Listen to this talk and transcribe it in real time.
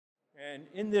And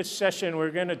in this session, we're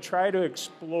going to try to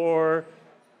explore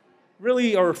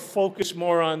really or focus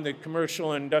more on the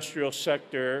commercial and industrial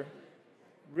sector,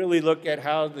 really look at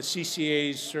how the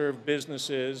CCAs serve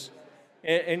businesses,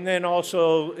 and then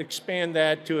also expand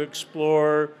that to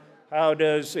explore how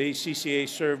does a CCA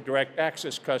serve direct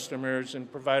access customers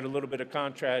and provide a little bit of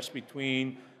contrast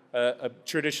between a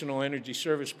traditional energy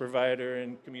service provider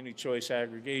and community choice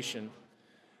aggregation.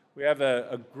 We have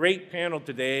a great panel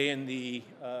today. In the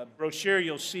brochure,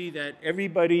 you'll see that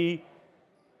everybody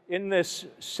in this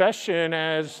session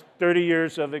has 30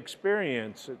 years of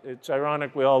experience. It's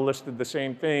ironic we all listed the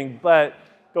same thing, but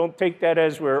don't take that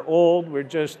as we're old, we're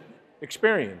just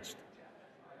experienced.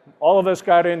 All of us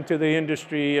got into the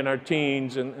industry in our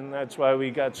teens, and that's why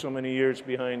we got so many years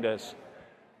behind us.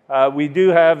 We do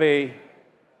have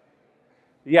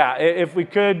if we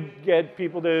could get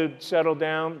people to settle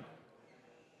down,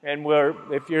 and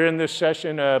if you're in this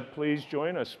session, please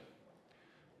join us.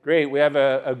 Great, we have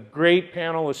a great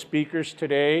panel of speakers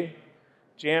today.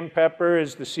 Jan Pepper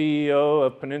is the CEO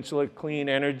of Peninsula Clean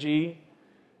Energy.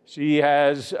 She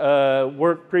has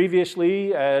worked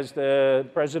previously as the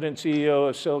president and CEO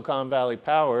of Silicon Valley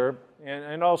Power,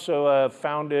 and also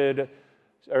founded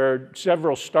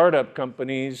several startup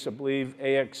companies, I believe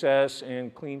AXS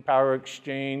and Clean Power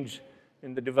Exchange,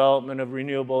 in the development of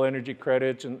renewable energy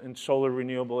credits and solar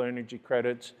renewable energy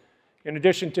credits. In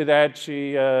addition to that,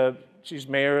 she's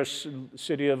mayor of the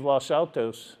city of Los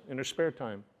Altos in her spare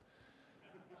time.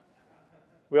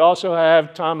 We also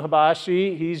have Tom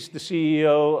Habashi. He's the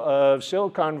CEO of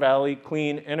Silicon Valley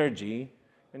Clean Energy.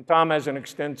 And Tom has an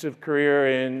extensive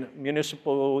career in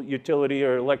municipal utility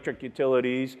or electric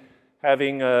utilities,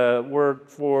 having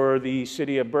worked for the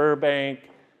city of Burbank,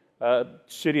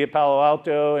 city of Palo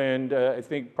Alto, and I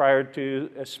think prior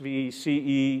to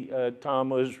SVCE,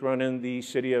 Tom was running the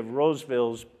city of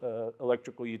Roseville's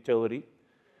electrical utility.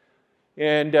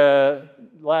 And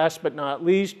last but not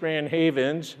least, Rand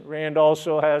Havens. Rand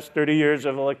also has 30 years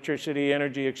of electricity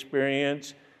energy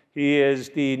experience. He is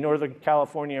the Northern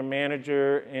California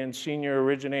manager and senior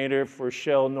originator for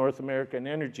Shell North American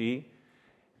Energy,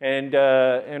 and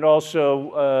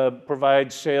also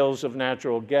provides sales of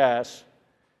natural gas.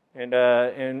 And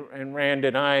Rand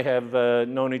and I have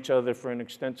known each other for an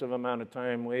extensive amount of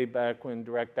time, way back when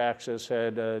direct access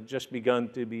had just begun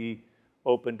to be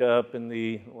opened up in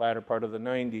the latter part of the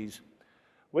 90s.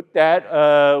 With that,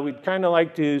 we'd kind of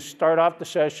like to start off the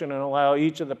session and allow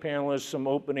each of the panelists some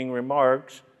opening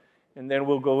remarks, and then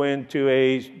we'll go into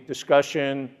a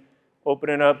discussion, open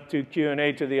it up to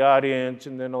Q&A to the audience,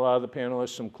 and then allow the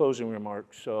panelists some closing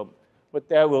remarks. So with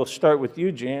that, we'll start with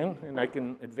you, Jan, and I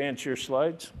can advance your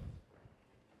slides.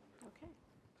 Okay,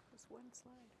 just one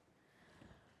slide.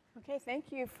 Okay, thank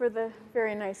you for the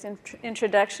very nice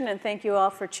introduction, and thank you all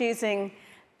for choosing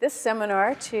this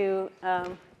seminar to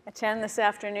attend this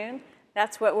afternoon.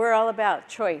 That's what we're all about,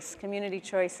 choice, community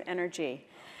choice energy.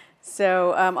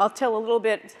 So I'll tell a little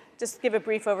bit, just give a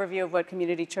brief overview of what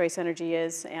community choice energy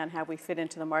is and how we fit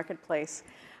into the marketplace.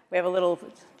 We have a little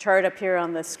chart up here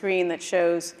on the screen that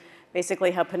shows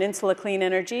basically how Peninsula Clean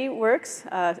Energy works.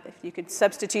 If you could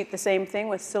substitute the same thing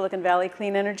with Silicon Valley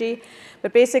Clean Energy.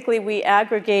 But basically, we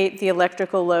aggregate the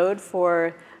electrical load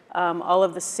for all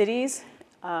of the cities.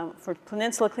 For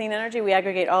Peninsula Clean Energy, we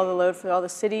aggregate all the load for all the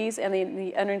cities and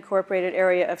the unincorporated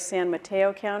area of San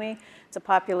Mateo County. It's a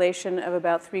population of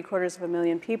about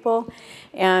 750,000 people.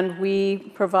 And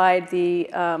we provide the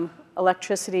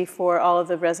electricity for all of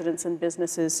the residents and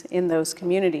businesses in those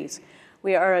communities.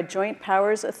 We are a joint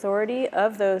powers authority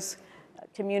of those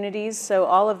communities, so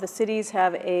all of the cities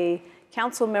have a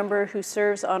council member who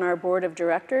serves on our board of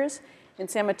directors. In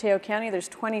San Mateo County, there's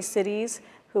 20 cities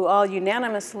who all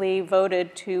unanimously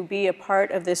voted to be a part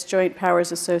of this joint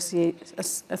powers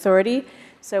authority.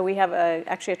 So we have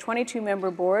actually a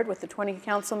 22-member board with the 20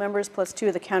 council members plus 2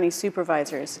 of the county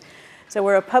supervisors. So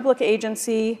we're a public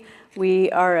agency.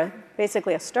 We are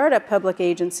basically a startup public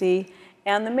agency.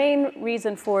 And the main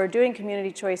reason for doing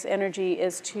community choice energy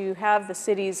is to have the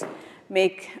cities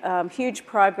make huge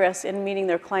progress in meeting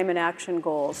their climate action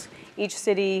goals. Each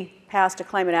city passed a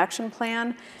climate action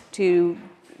plan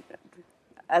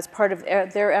as part of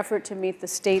their effort to meet the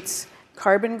state's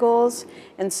carbon goals.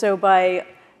 And so by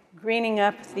greening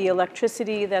up the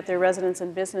electricity that their residents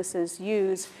and businesses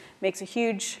use makes a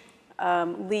huge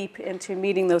leap into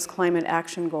meeting those climate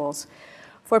action goals.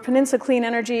 For Peninsula Clean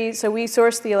Energy, so we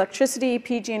source the electricity.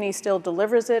 PG&E still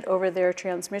delivers it over their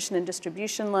transmission and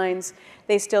distribution lines.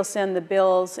 They still send the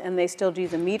bills, and they still do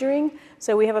the metering.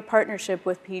 So we have a partnership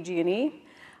with PG&E.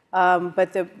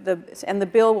 But the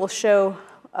bill will show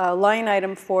line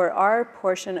item for our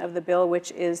portion of the bill,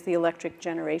 which is the electric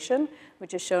generation,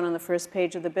 which is shown on the first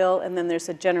page of the bill, and then there's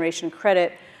a generation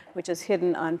credit, which is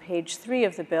hidden on page 3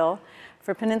 of the bill.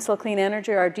 For Peninsula Clean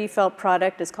Energy, our default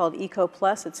product is called Eco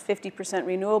Plus. It's 50%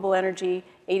 renewable energy,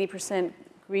 80%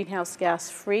 greenhouse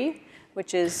gas free,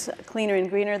 which is cleaner and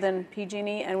greener than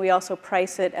PG&E, and we also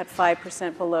price it at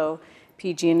 5% below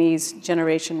PG&E's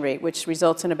generation rate, which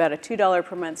results in about a $2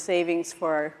 per month savings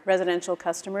for our residential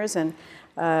customers and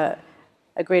a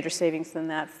greater savings than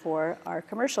that for our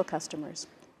commercial customers.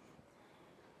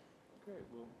 Okay,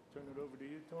 we'll turn it over to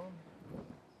you, Tom.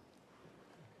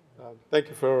 Thank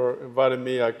you for inviting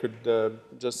me. I could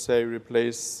just say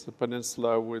replace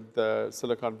Peninsula with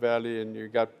Silicon Valley, and you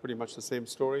got pretty much the same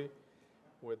story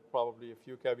with probably a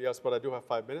few caveats, but I do have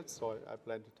 5 minutes, so I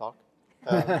plan to talk.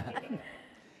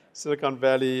 Silicon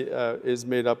Valley is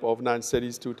made up of 9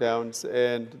 cities, 2 towns,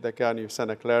 and the county of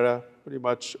Santa Clara. Pretty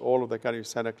much all of the county of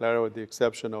Santa Clara, with the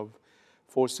exception of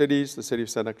 4 cities, the city of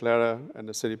Santa Clara and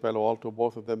the city of Palo Alto.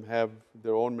 Both of them have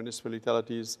their own municipal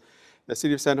utilities. The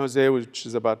city of San Jose, which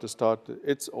is about to start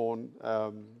its own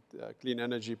clean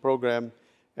energy program,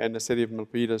 and the city of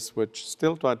Milpitas, which is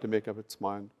still trying to make up its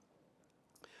mind.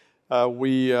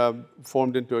 We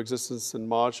formed into existence in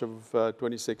March of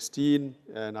 2016,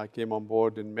 and I came on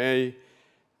board in May.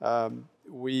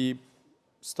 We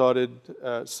started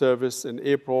service in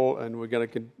April, and we're going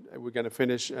to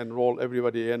finish and roll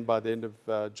everybody in by the end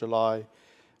of July.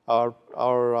 Our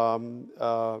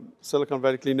Silicon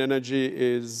Valley Clean Energy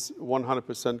is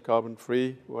 100% carbon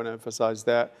free. We want to emphasize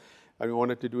that, and we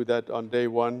wanted to do that on day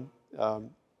one.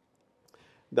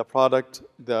 The product,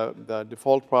 the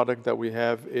default product that we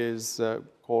have is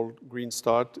called Green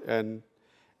Start, and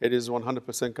it is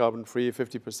 100% carbon free.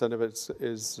 50% of it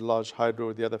is large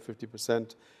hydro. The other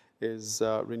 50% is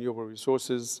renewable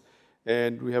resources.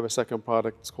 And we have a second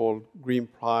product, it's called Green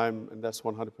Prime, and that's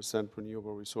 100%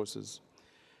 renewable resources.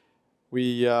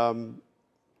 We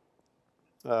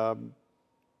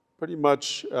pretty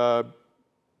much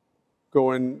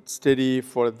going steady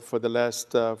for the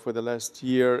last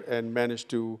year and managed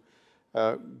to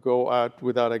go out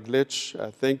without a glitch.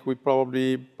 I think we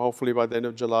probably, hopefully by the end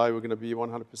of July, we're going to be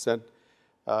 100%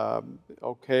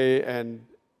 okay, and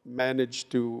managed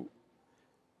to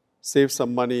save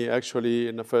some money actually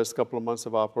in the first couple of months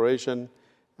of operation.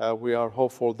 We are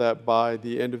hopeful that by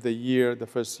the end of the year, the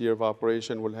first year of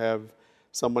operation, we'll have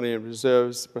some money in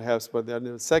reserves. Perhaps by the end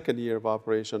of the second year of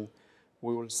operation,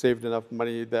 we will save enough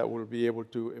money that we'll be able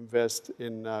to invest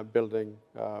in building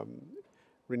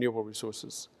renewable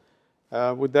resources.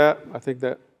 With that, I think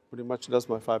that pretty much does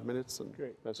my 5 minutes. And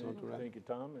great. Pass it on to Renne. Thank you,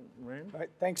 Tom. And Renne? All right,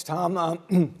 thanks, Tom.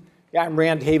 Yeah, I'm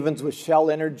Rand Havens with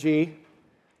Shell Energy.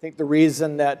 I think the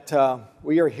reason that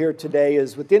we are here today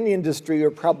is within the industry,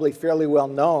 you're probably fairly well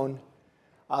known.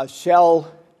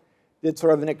 Shell did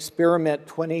sort of an experiment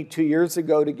 22 years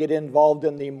ago to get involved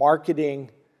in the marketing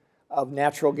of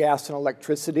natural gas and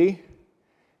electricity.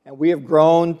 And we have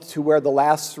grown to where the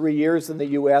last 3 years in the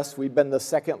U.S., we've been the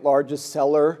second largest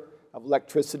seller of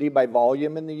electricity by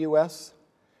volume in the U.S.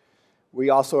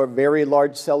 We also are a very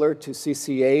large seller to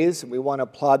CCAs, and we want to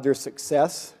applaud their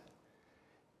success.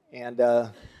 And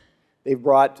they've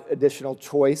brought additional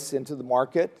choice into the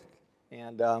market,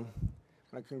 and I want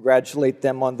to congratulate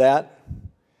them on that.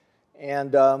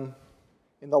 And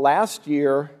in the last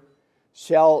year,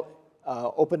 Shell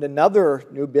opened another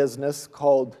new business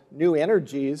called New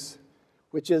Energies,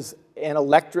 which is an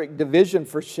electric division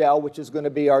for Shell, which is going to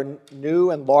be our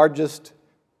new and largest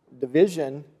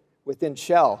division within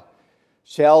Shell.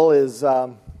 Shell is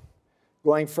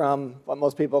going from what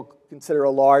most people consider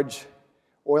a large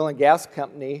oil and gas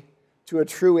company to a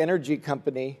true energy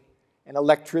company, and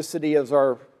electricity is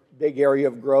our big area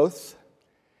of growth.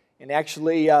 And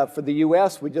actually, for the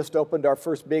U.S., we just opened our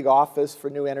first big office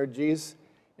for New Energies.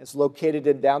 It's located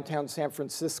in downtown San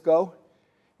Francisco.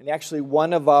 And actually,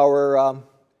 one of our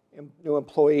new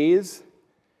employees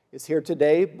is here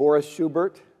today, Boris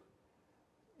Schubert.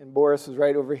 And Boris is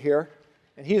right over here.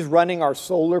 And he's running our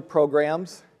solar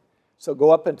programs. So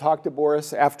go up and talk to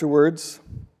Boris afterwards.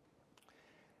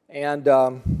 And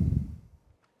the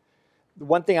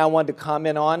one thing I wanted to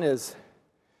comment on is,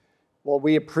 well,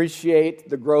 we appreciate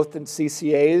the growth in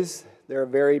CCAs. They're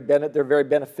very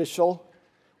beneficial.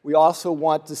 We also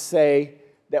want to say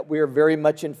that we are very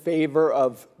much in favor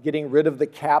of getting rid of the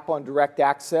cap on direct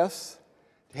access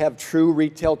to have true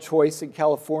retail choice in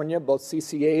California, both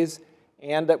CCAs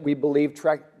and that we believe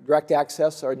direct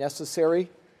access are necessary.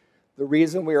 The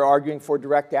reason we are arguing for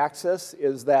direct access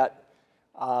is that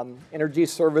energy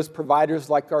service providers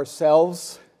like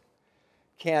ourselves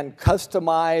can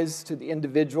customize to the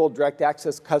individual direct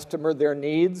access customer their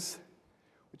needs,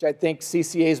 which I think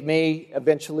CCAs may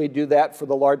eventually do that for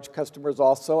the large customers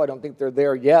also. I don't think they're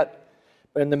there yet.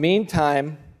 But in the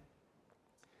meantime,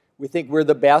 we think we're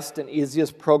the best and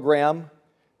easiest program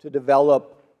to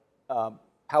develop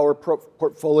power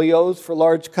portfolios for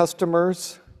large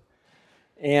customers.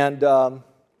 And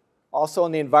also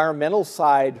on the environmental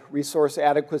side, resource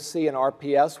adequacy and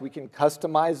RPS, we can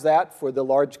customize that for the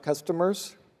large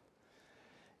customers.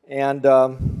 And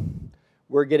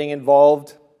we're getting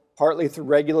involved partly through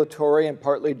regulatory and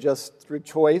partly just through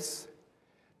choice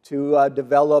to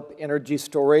develop energy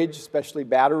storage, especially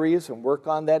batteries, and work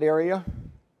on that area.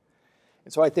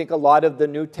 And so I think a lot of the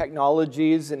new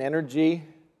technologies in energy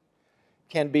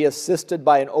can be assisted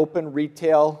by an open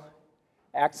retail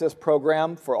access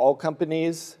program for all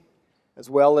companies, as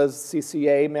well as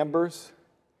CCA members,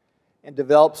 and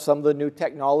develop some of the new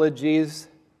technologies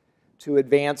to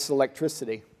advance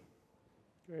electricity.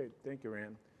 Great, thank you,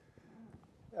 Renne.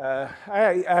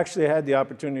 I actually had the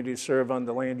opportunity to serve on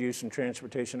the land use and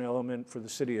transportation element for the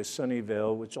city of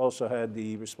Sunnyvale, which also had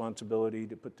the responsibility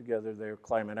to put together their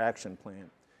climate action plan.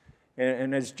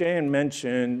 And as Jan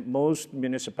mentioned, most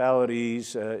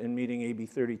municipalities in meeting AB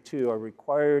 32 are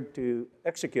required to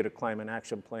execute a climate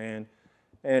action plan.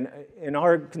 And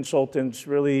our consultants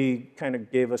really kind of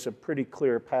gave us a pretty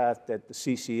clear path that the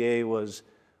CCA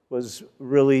was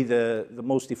really the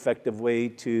most effective way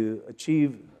to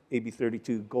achieve AB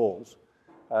 32 goals.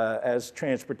 As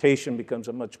transportation becomes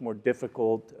a much more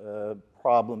difficult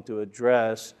problem to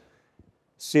address,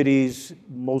 cities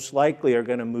most likely are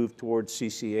going to move towards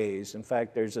CCAs. In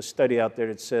fact, there's a study out there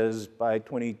that says by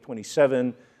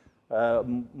 2027,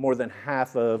 more than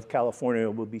half of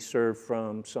California will be served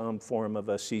from some form of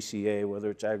a CCA, whether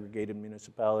it's aggregated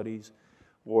municipalities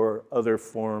or other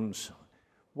forms.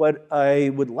 What I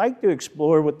would like to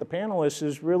explore with the panelists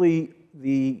is really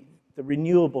the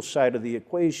renewable side of the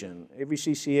equation. Every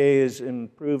CCA is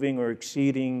improving or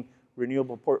exceeding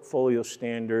renewable portfolio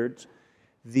standards.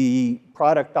 The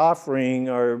product offering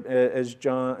are, as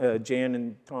Jan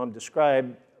and Tom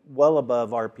described, well above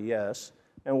RPS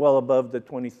and well above the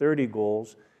 2030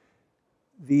 goals.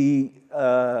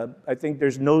 I think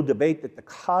there's no debate that the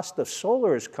cost of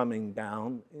solar is coming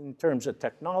down in terms of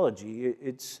technology.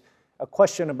 It's a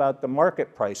question about the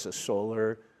market price of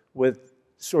solar with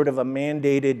sort of a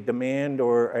mandated demand,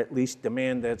 or at least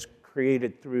demand that's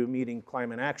created through meeting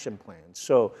climate action plans.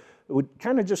 So I would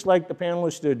kind of just like the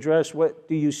panelists to address what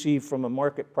do you see from a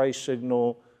market price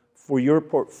signal for your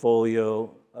portfolio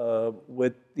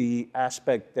with the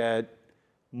aspect that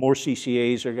more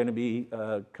CCAs are going to be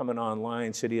coming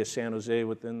online, City of San Jose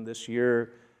within this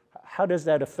year. How does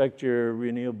that affect your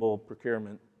renewable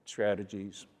procurement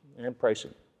strategies and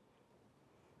pricing?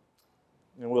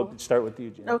 And we'll start with you,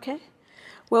 Jan. Okay.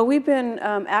 Well, we've been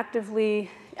actively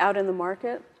out in the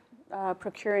market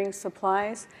procuring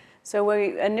supplies. So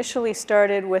we initially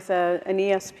started with an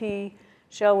ESP.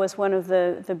 Shell was one of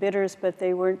the bidders, but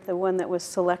they weren't the one that was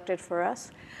selected for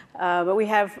us. But we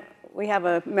have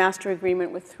a master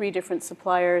agreement with 3 different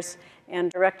suppliers, and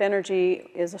Direct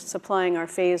Energy is supplying our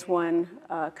phase 1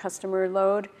 customer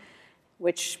load,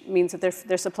 which means that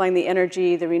they're supplying the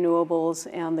energy, the renewables,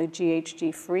 and the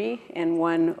GHG free in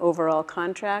one overall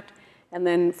contract. And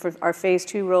then for our phase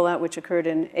 2 rollout, which occurred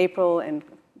in April and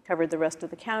covered the rest of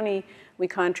the county, we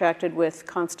contracted with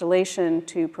Constellation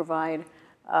to provide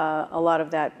a lot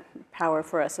of that power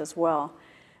for us as well.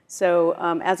 So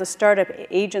as a startup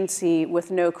agency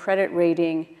with no credit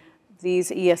rating, these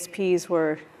ESPs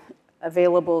were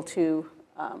available to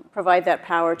provide that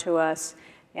power to us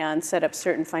and set up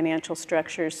certain financial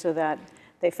structures so that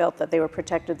they felt that they were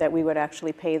protected, that we would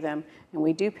actually pay them, and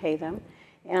we do pay them,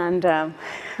 and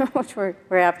which we're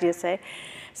happy to say.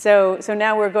 So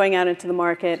now we're going out into the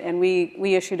market, and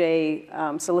we issued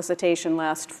a solicitation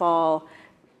last fall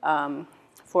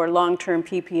for long-term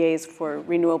PPAs for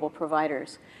renewable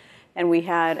providers. And we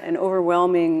had an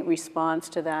overwhelming response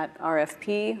to that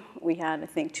RFP. We had, I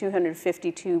think,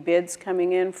 252 bids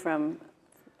coming in from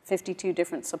 52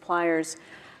 different suppliers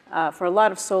for a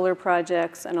lot of solar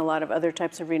projects and a lot of other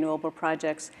types of renewable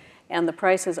projects. And the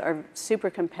prices are super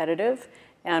competitive,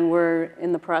 and we're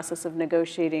in the process of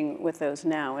negotiating with those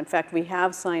now. In fact, we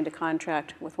have signed a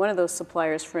contract with one of those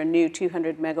suppliers for a new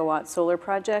 200 megawatt solar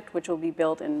project, which will be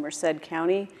built in Merced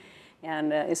County,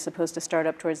 and is supposed to start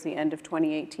up towards the end of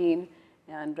 2018.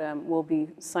 And we'll be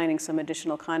signing some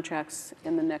additional contracts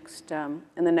in the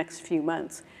next few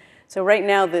months. So right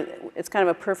now, it's kind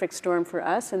of a perfect storm for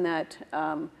us in that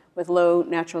with low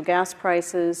natural gas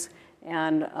prices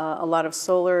and a lot of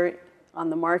solar on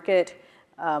the market,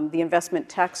 the investment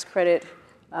tax credit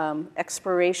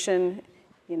expiration,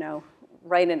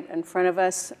 right in front of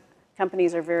us.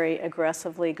 Companies are very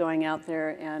aggressively going out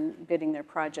there and bidding their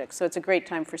projects. So it's a great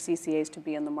time for CCAs to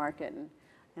be in the market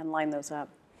and line those up.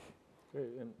 Great.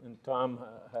 And Tom,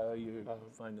 how are you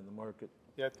finding the market?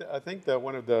 Yeah, I think that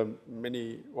one of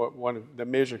the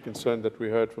major concerns that we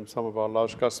heard from some of our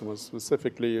large customers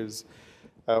specifically is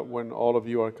when all of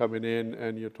you are coming in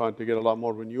and you're trying to get a lot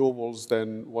more renewables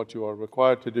than what you are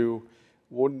required to do,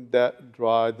 wouldn't that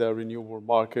drive the renewable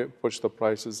market, push the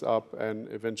prices up, and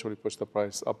eventually push the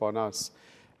price up on us?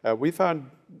 We found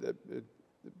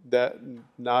that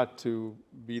not to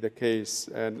be the case,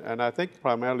 and I think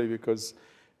primarily because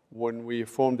when we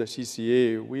formed the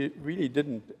CCA, we really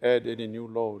didn't add any new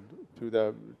load to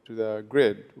the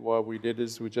grid. What we did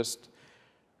is we just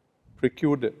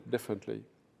procured it differently.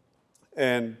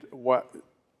 And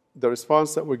the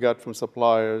response that we got from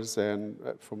suppliers and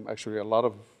from actually a lot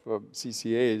of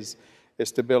CCAs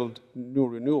is to build new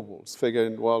renewables,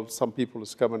 figuring, well, some people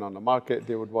is coming on the market,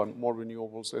 they would want more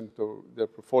renewables into their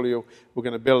portfolio. We're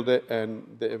going to build it, and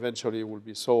they eventually will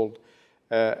be sold.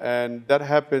 And that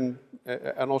happened,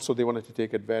 and also they wanted to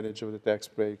take advantage of the tax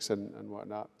breaks and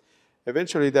whatnot.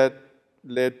 Eventually, that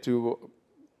led to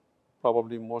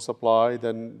probably more supply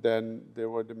than there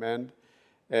were demand,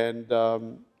 and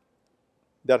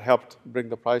that helped bring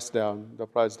the price down. The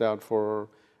price down for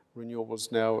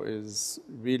renewables now is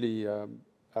really,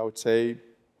 I would say,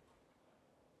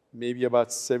 maybe about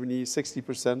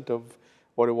 60% of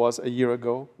what it was a year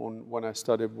ago when I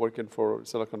started working for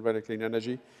Silicon Valley Clean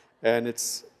Energy. And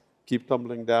it's keep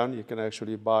tumbling down. You can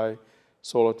actually buy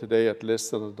solar today at less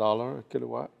than $1 a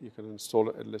kilowatt. You can install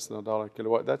it at less than $1 a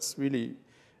kilowatt. That's really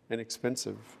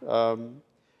inexpensive. And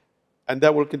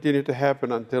that will continue to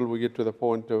happen until we get to the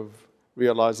point of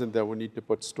realizing that we need to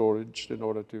put storage in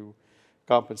order to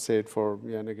compensate for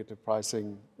negative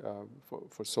pricing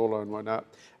for solar and whatnot.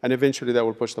 And eventually that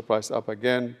will push the price up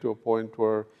again to a point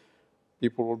where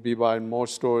people will be buying more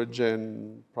storage,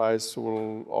 and price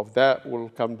of that will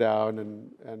come down,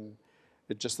 and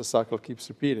the cycle keeps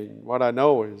repeating. What I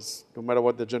know is no matter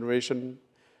what the generation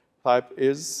type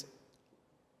is,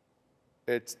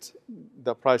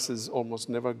 the prices almost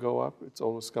never go up. It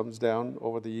always comes down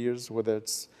over the years, whether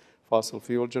it's fossil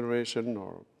fuel generation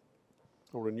or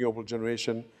renewable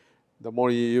generation. The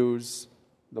more you use,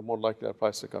 the more likely the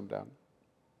price to come down.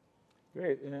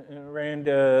 Great. And Rand,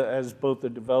 as both a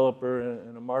developer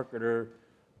and a marketer,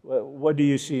 what do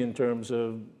you see in terms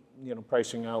of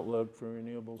pricing outlook for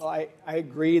renewables? Well, I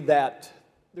agree that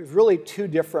there's really two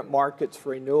different markets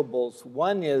for renewables.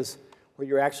 One is where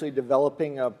you're actually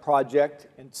developing a project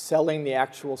and selling the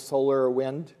actual solar or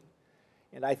wind.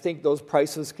 And I think those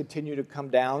prices continue to come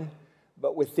down.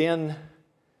 But within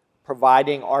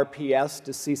providing RPS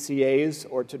to CCAs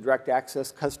or to direct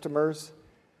access customers,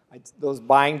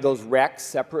 buying those RECs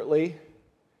separately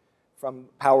from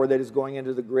power that is going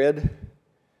into the grid,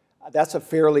 that's a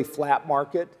fairly flat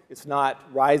market. It's not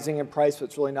rising in price, but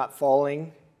it's really not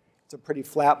falling. It's a pretty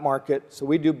flat market, so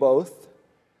we do both.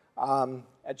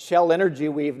 At Shell Energy,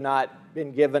 we've not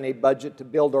been given a budget to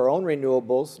build our own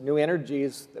renewables. New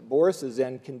Energies that Boris is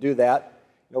in can do that.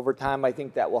 And over time, I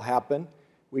think that will happen.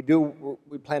 We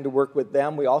plan to work with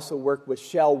them. We also work with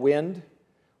Shell Wind,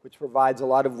 which provides a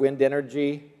lot of wind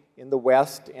energy in the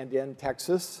West and in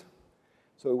Texas.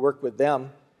 So we work with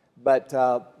them. But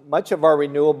much of our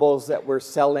renewables that we're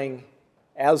selling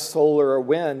as solar or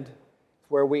wind is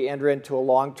where we enter into a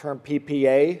long-term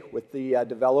PPA with the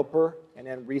developer and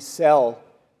then resell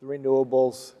the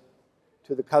renewables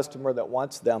to the customer that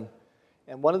wants them.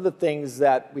 And one of the things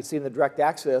that we see in the direct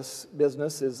access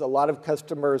business is a lot of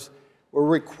customers were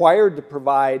required to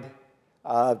provide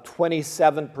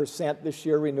 27% this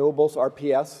year renewables,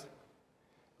 RPS,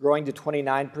 growing to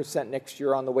 29% next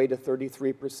year, on the way to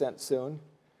 33% soon.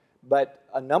 But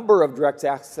a number of direct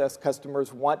access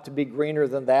customers want to be greener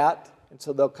than that, and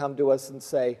so they'll come to us and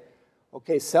say,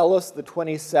 okay, sell us the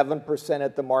 27%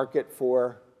 at the market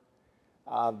for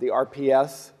the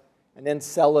RPS, and then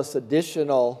sell us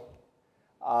additional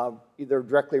either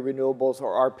directly renewables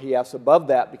or RPS above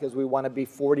that, because we want to be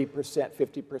 40%,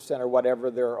 50%, or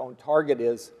whatever their own target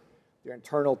is, their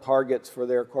internal targets for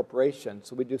their corporation.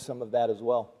 So we do some of that as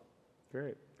well.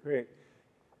 Great, great.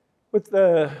 With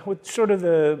sort of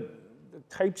the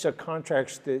types of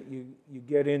contracts that you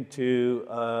get into,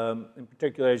 in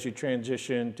particular as you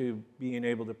transition to being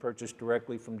able to purchase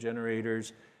directly from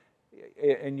generators,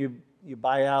 and you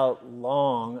buy out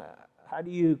long, how do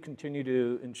you continue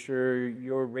to ensure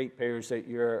your ratepayers that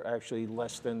you're actually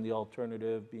less than the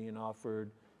alternative being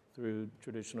offered through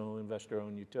traditional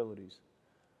investor-owned utilities?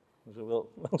 So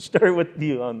we'll start with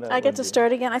you on that. I get to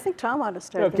start again. I think Tom ought to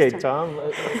start Okay, this time.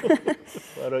 Tom,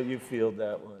 why don't you field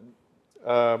that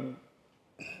one?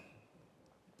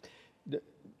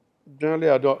 Generally,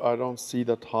 I don't see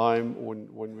the time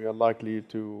when we are likely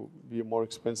to be more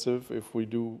expensive if we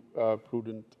do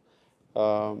prudent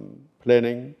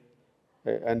planning,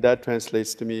 and that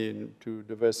translates to me into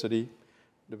diversity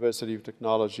of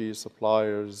technology,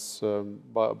 suppliers,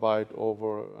 buy it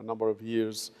over a number of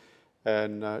years,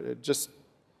 and just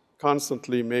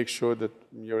constantly make sure that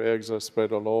your eggs are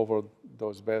spread all over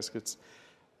those baskets,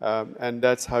 and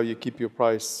that's how you keep your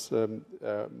price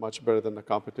much better than the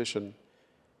competition.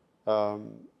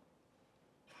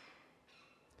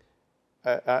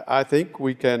 I think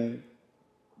we can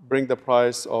bring the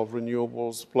price of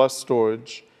renewables plus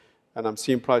storage, and I'm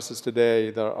seeing prices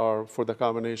today that are, for the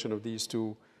combination of these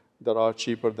two, that are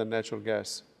cheaper than natural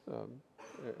gas.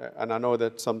 And I know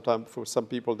that sometimes for some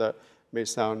people that may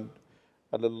sound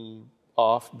a little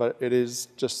off, but it is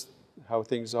just how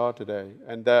things are today,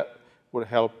 and that would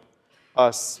help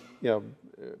us,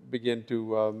 begin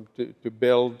to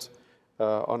build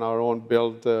on our own,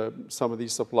 build some of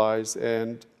these supplies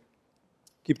and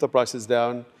keep the prices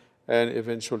down, and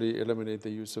eventually eliminate the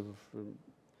use of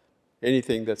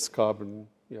anything that's carbon,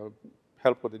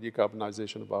 help with the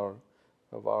decarbonization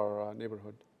of our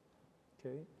neighborhood.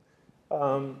 Okay.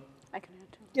 I can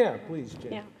add to it. Yeah, please,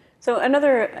 Jane. Yeah. So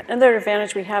another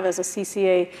advantage we have as a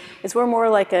CCA is we're more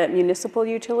like a municipal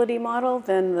utility model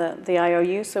than the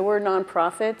IOU. So we're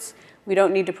nonprofits. We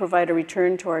don't need to provide a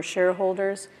return to our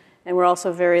shareholders. And we're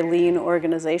also very lean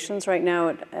organizations. Right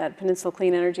now at Peninsula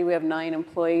Clean Energy, we have 9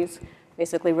 employees,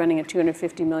 basically running a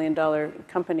 $250 million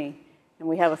company. And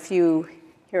we have a few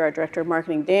here. Our director of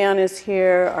marketing, Dan, is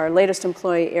here. Our latest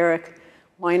employee, Eric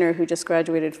Weiner, who just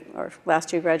graduated, or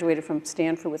last year graduated from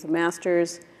Stanford with a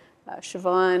master's.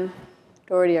 Siobhan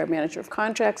Doherty, our manager of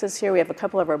contracts, is here. We have a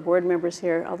couple of our board members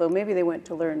here, although maybe they went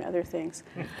to learn other things.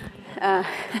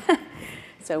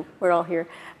 So we're all here.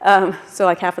 So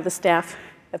like half of the staff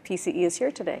of PCE is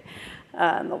here today.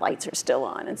 The lights are still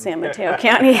on in San Mateo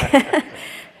County.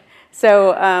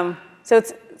 So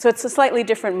it's a slightly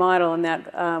different model in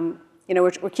that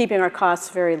we're keeping our costs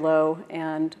very low,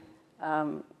 and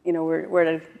we're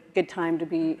at a good time to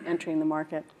be entering the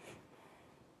market.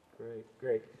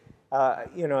 Great.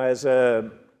 As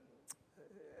an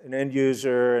end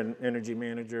user and energy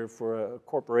manager for a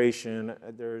corporation,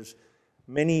 there's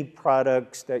many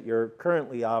products that you're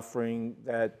currently offering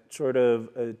that sort of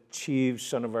achieve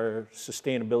some of our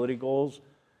sustainability goals.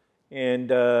 And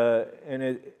I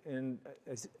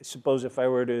suppose if I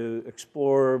were to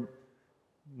explore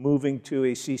moving to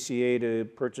a CCA to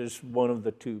purchase one of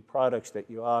the 2 products that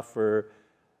you offer,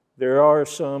 there are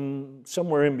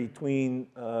somewhere in between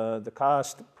the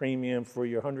cost premium for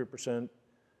your 100%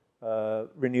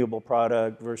 renewable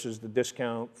product versus the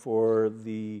discount for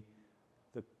the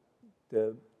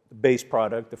base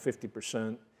product, the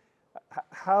 50%.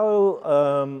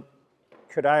 How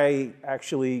could I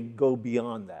actually go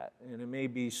beyond that? And it may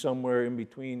be somewhere in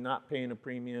between not paying a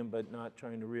premium but not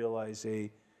trying to realize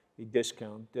a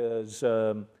discount.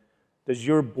 Does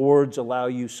your boards allow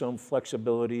you some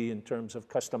flexibility in terms of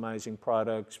customizing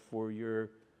products for your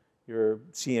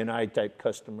C&I type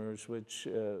customers, which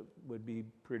would be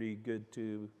pretty good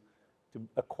to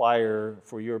acquire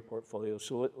for your portfolio?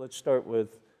 So let's start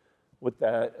with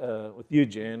that, with you,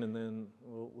 Jan, and then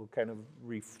we'll kind of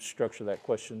restructure that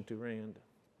question to Rand.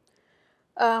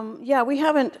 Yeah, we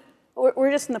haven't.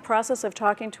 We're just in the process of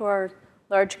talking to our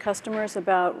large customers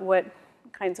about what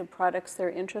kinds of products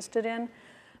they're interested in.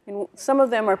 I mean, some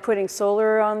of them are putting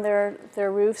solar on their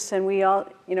roofs, and we all,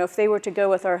 if they were to go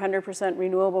with our 100%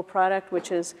 renewable product,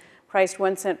 which is priced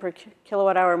 1 cent per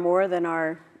kilowatt hour more than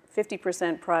our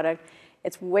 50% product,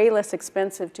 it's way less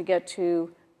expensive to get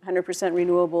to 100%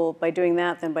 renewable by doing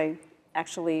that than by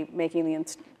actually making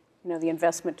the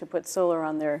investment to put solar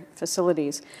on their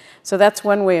facilities. So that's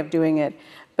one way of doing it.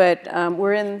 But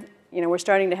we're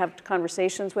starting to have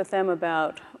conversations with them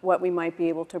about what we might be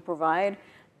able to provide,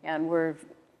 and we're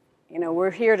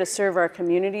here to serve our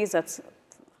communities.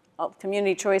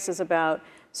 Community choice is about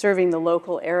serving the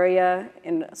local area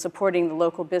and supporting the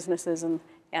local businesses and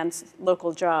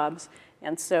local jobs.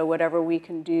 And so whatever we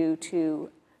can do to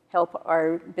help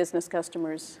our business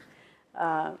customers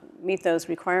meet those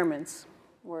requirements,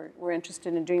 we're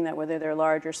interested in doing that, whether they're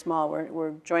large or small.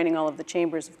 We're joining all of the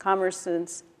chambers of commerce in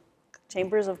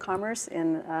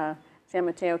San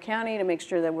Mateo County to make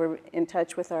sure that we're in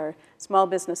touch with our small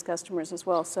business customers as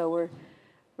well. So we're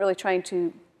really trying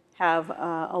to have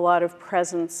a lot of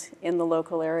presence in the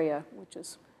local area, which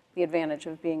is the advantage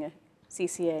of being a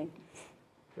CCA.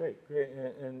 Great, great.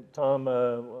 And Tom,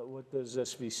 what does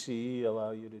SVC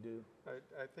allow you to do?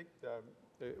 I think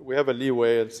we have a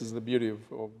leeway. This is the beauty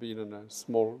of being in a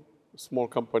small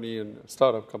company and a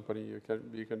startup company.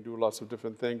 You can do lots of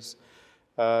different things.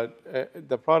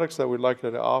 The products that we'd like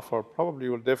to offer probably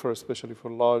will differ, especially for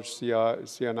large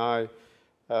CNI,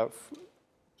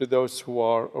 to those who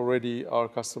are already our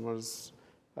customers,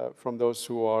 from those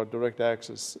who are direct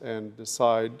access and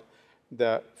decide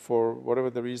that for whatever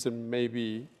the reason may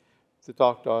be, to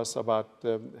talk to us about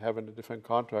having a different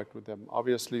contract with them.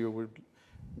 Obviously,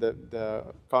 the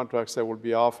contracts that will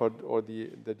be offered or the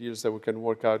deals that we can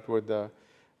work out with a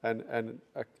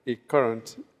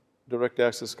current direct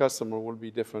access customer will be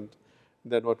different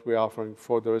than what we're offering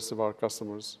for the rest of our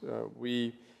customers.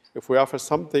 If we offer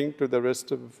something to the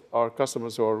rest of our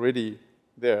customers who are already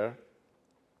there,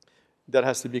 that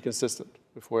has to be consistent.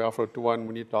 If we offer it to one,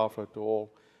 we need to offer it to all.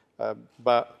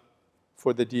 But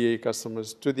for the DA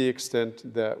customers, to the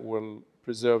extent that will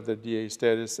preserve their DA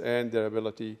status and their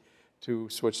ability to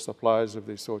switch suppliers if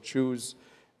they so choose,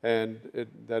 and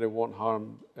that it won't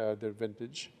harm their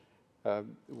vintage,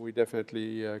 we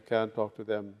definitely can talk to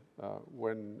them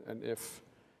when and if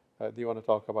they want to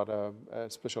talk about a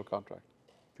special contract.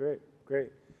 Great,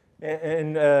 great.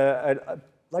 And I'd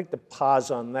like to pause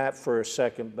on that for a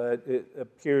second, but it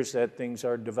appears that things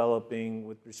are developing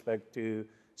with respect to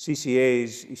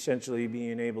CCAs essentially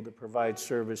being able to provide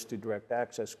service to direct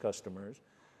access customers.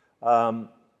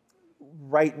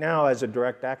 Right now, as a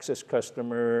direct access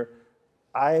customer,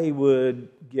 I would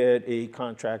get a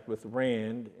contract with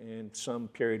RAND, and some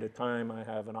period of time I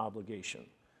have an obligation.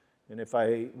 And if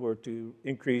I were to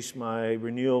increase my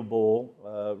renewable,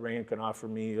 RAND can offer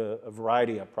me a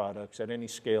variety of products at any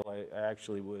scale I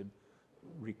actually would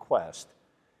request.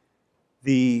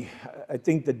 I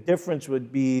think the difference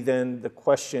would be then the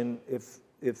question, if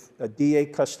a DA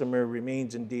customer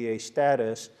remains in DA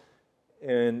status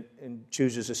and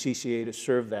chooses a CCA to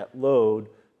serve that load,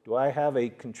 do I have a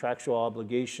contractual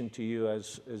obligation to you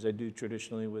as I do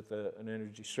traditionally with an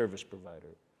energy service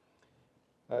provider?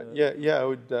 Yeah,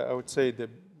 I would say that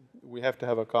we have to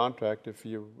have a contract if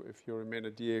you remain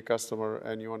a DA customer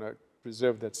and you want to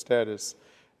preserve that status,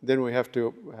 then we have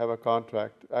to have a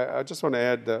contract. I just want to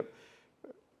add that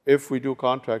if we do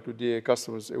contract with DA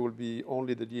customers, it will be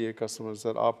only the DA customers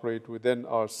that operate within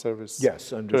our service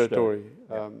territory.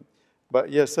 But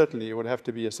yes, certainly it would have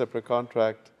to be a separate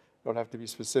contract. It will have to be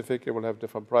specific. It will have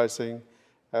different pricing.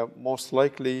 Most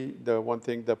likely, the one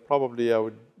thing that probably I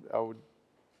would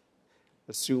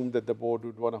assume that the board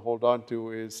would want to hold on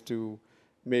to is to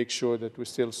make sure that we're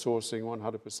still sourcing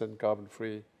 100%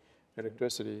 carbon-free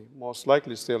electricity. Most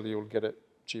likely, still, you'll get it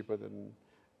cheaper than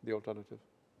the alternative.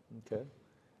 Okay.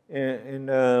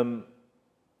 And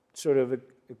sort of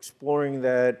exploring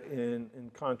that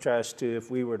in contrast to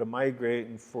if we were to migrate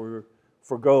and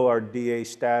forgo our DA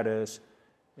status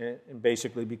and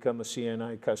basically become a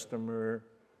CNI customer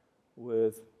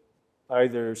with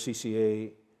either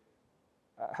CCA,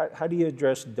 how do you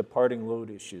address departing load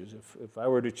issues? If I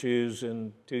were to choose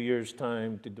in 2 years'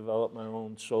 time to develop my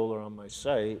own solar on my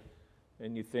site,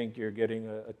 and you think you're getting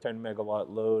a 10 megawatt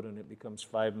load and it becomes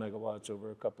 5 megawatts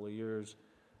over a couple of years,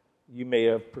 you may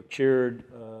have procured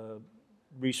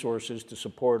resources to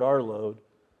support our load.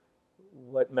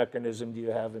 What mechanism do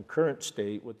you have in current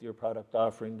state with your product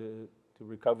offering to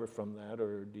recover from that,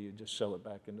 or do you just sell it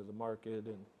back into the market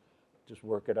and just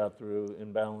work it out through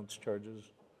imbalance charges?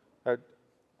 I'd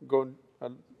go a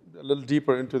little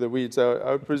deeper into the weeds.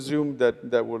 I would presume that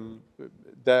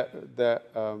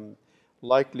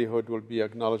likelihood will be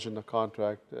acknowledged in the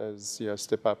contract as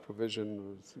step-up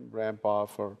provision, ramp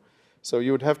off, so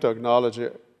you would have to acknowledge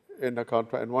it in the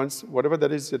contract. And once, whatever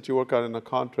that is that you work out in a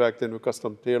contract, then we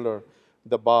custom tailor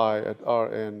the buy at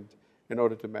our end in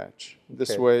order to match.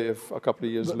 This way, if a couple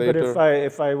of years later... But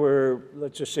if I were,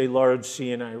 let's just say, large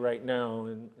CNI right now,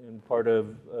 and part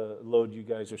of load you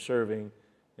guys are serving,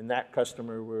 and that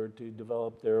customer were to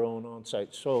develop their own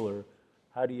on-site solar,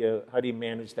 how do you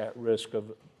manage that risk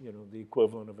of the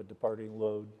equivalent of a departing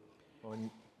load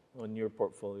on your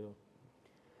portfolio?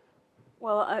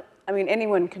 Well, I mean,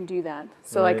 anyone can do that.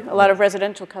 So like a lot of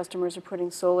residential customers are putting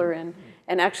solar in,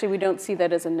 and actually we don't see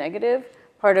that as a negative.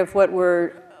 Part of what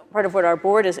our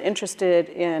board is interested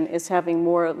in is having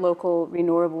more local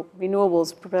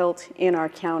renewables built in our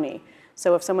county.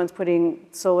 So if someone's putting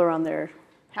solar on their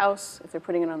house, if they're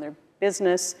putting it on their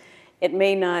business, it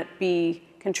may not be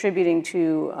contributing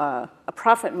to a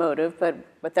profit motive,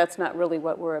 but that's not really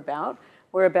what we're about.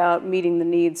 We're about meeting the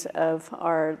needs of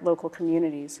our local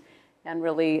communities and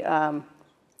really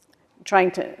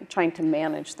trying to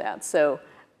manage that. So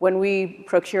when we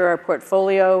procure our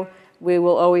portfolio, we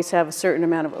will always have a certain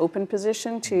amount of open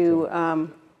position to,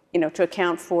 to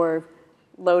account for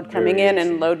load coming in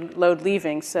and load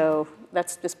leaving. So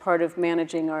that's just part of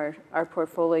managing our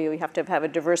portfolio. We have to have a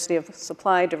diversity of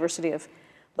supply, diversity of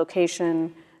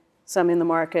location, some in the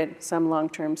market, some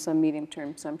long-term, some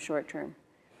medium-term, some short-term.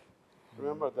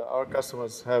 Remember that our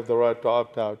customers have the right to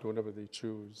opt out whenever they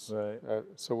choose. Right.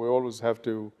 So we always have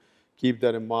to keep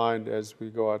that in mind as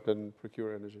we go out and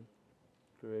procure energy.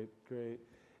 Great, great.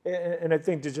 And I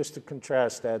think just to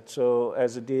contrast that, so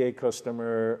as a DA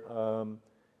customer,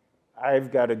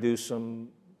 I've got to do some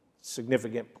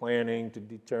significant planning to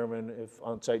determine if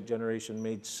on-site generation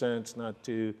made sense not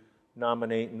to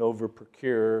nominate and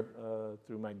over-procure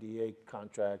through my DA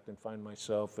contract and find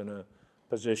myself in a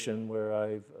position where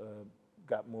I've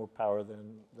got more power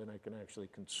than I can actually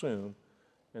consume.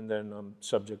 And then I'm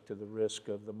subject to the risk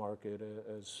of the market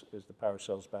as the power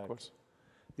sells back. Of course.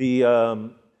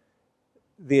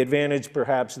 The advantage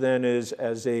perhaps then is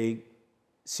as a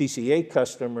CCA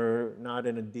customer, not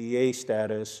in a DA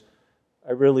status,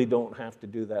 I really don't have to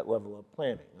do that level of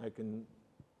planning. I can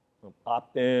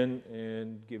opt in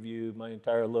and give you my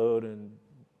entire load and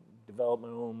develop my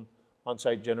own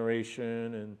on-site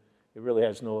generation, and it really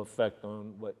has no effect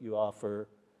on what you offer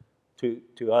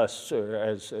to us or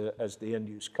as the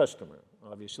end-use customer.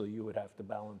 Obviously, you would have to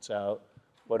balance out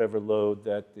whatever load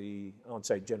that the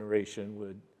on-site generation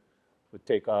would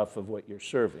take off of what you're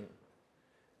serving.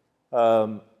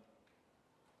 Kind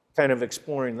of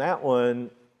exploring that one,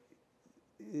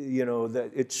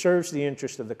 that it serves the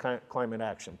interest of the climate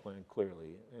action plan,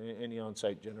 clearly. Any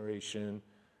on-site generation,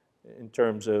 in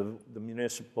terms of the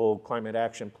municipal climate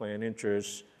action plan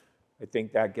interests, I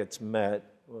think that gets met,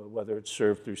 whether it's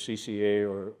served through CCA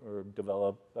or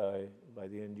developed by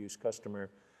the end-use customer.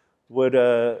 Would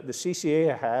the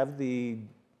CCA have the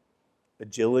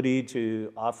agility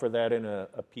to offer that in a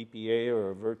PPA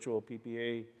or a virtual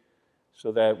PPA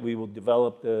so that we will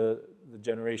develop the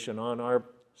generation on our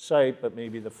site, but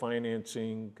maybe the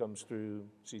financing comes through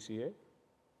CCA?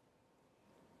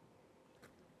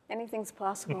 Anything's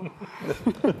possible.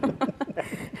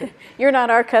 You're not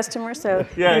our customer, so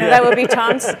Yeah. that would be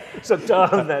Tom's. So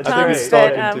Tom, that's Tom's,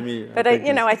 great. To me, but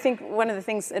I think one of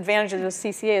the advantages of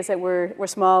CCA is that we're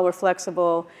small, we're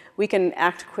flexible, we can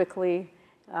act quickly.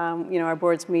 Our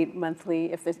boards meet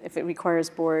monthly if it requires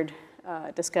board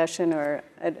discussion or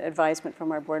advisement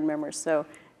from our board members. So,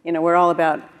 we're all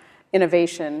about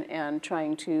innovation and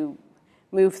trying to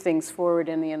move things forward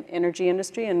in the energy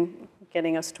industry and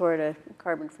getting us toward a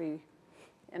carbon-free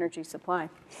energy supply.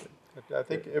 I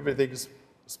think everything is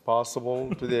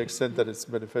possible to the extent that it's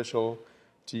beneficial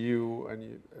to you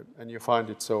and you find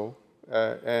it so,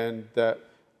 and that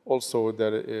also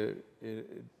that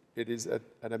it is at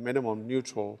a minimum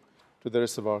neutral to the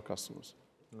rest of our customers.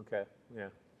 Okay, yeah.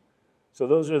 So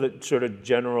those are the sort of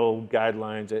general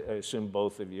guidelines I assume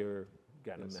both of you are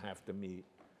going to have to meet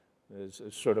as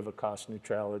sort of a cost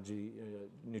neutrality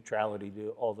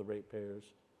to all the ratepayers.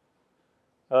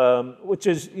 Which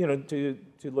is, to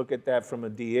look at that from a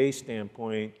DA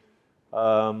standpoint,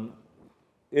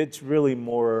 it's really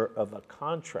more of a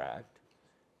contract.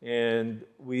 And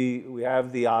we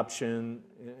have the option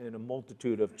in a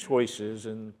multitude of choices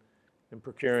in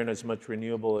procuring as much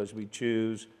renewable as we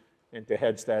choose and to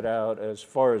hedge that out as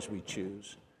far as we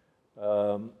choose.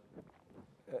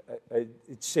 I'd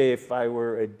say if I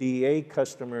were a DA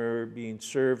customer being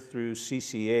served through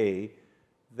CCA,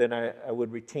 then I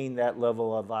would retain that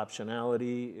level of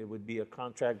optionality. It would be a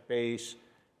contract base,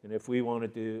 and if we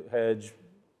wanted to hedge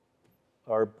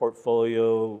our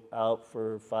portfolio out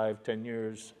for 5-10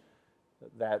 years,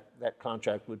 that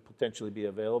contract would potentially be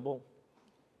available.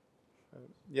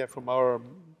 Yeah, from our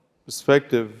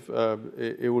perspective,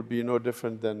 it would be no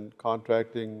different than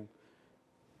contracting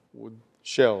with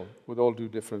Shell, with all due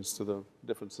difference to the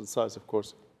difference in size, of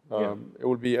course. It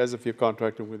would be as if you're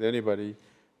contracting with anybody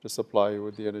to supply you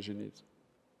with the energy needs.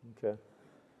 Okay,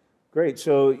 great.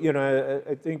 So,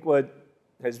 I think what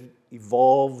has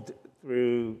evolved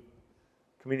through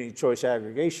community choice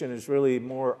aggregation is really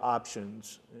more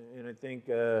options. And I think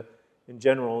in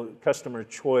general, customer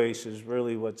choice is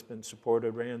really what's been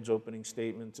supported. Rand's opening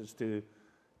statements is to,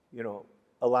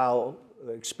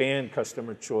 expand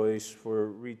customer choice for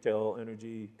retail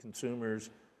energy consumers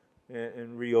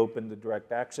and reopen the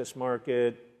direct access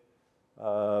market.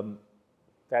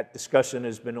 That discussion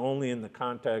has been only in the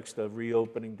context of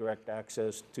reopening direct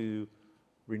access to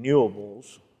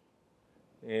renewables.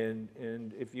 And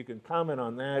if you can comment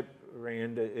on that,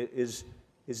 Rand, is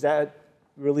that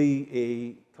really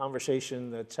a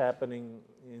conversation that's happening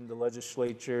in the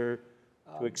legislature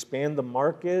to expand the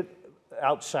market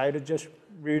outside of just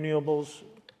renewables?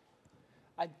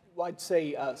 Well, I'd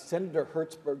say Senator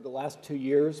Hertzberg, the last 2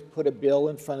 years, put a bill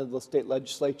in front of the state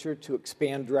legislature to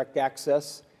expand direct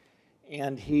access,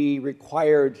 and he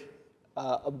required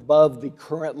above the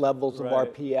current levels of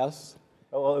RPS.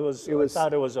 Oh, well, I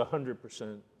thought it was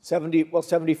 100%.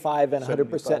 75 and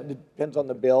 100% depends on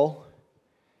the bill.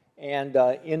 And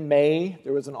in May,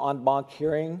 there was an en banc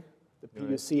hearing the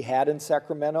PUC had in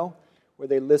Sacramento, where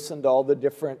they listened to all the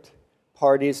different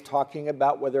parties talking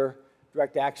about whether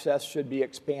direct access should be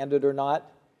expanded or not.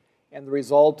 And the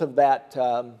result of that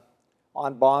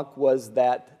en banc was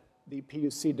that the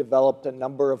PUC developed a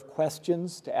number of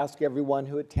questions to ask everyone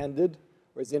who attended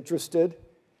or was interested.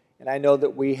 And I know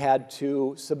that we had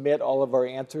to submit all of our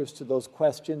answers to those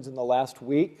questions in the last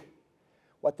week.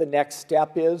 What the next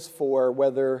step is for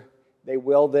whether they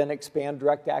will then expand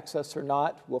direct access or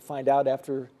not, we'll find out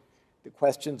after the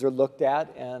questions are looked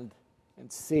at and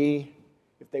see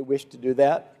if they wish to do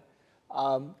that.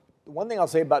 The one thing I'll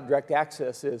say about direct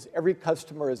access is every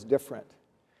customer is different.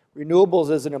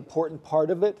 Renewables is an important part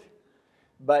of it,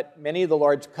 but many of the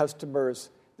large customers,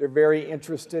 they're very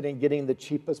interested in getting the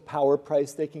cheapest power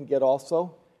price they can get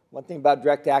also. One thing about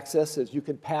direct access is you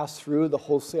can pass through the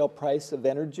wholesale price of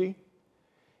energy.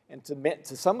 And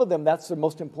to some of them, that's the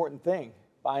most important thing,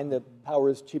 buying the power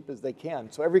as cheap as they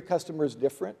can. So every customer is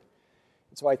different.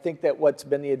 And so I think that what's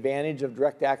been the advantage of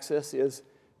direct access is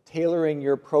tailoring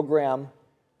your program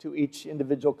to each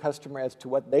individual customer as to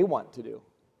what they want to do,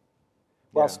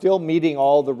 while still meeting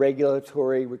all the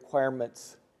regulatory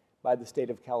requirements by the state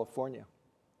of California.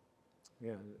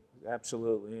 Yeah,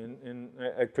 absolutely. And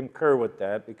I concur with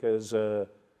that because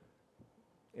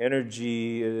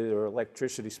energy or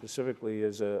electricity specifically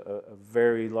is a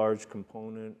very large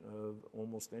component of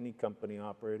almost any company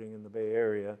operating in the Bay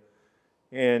Area.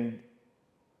 And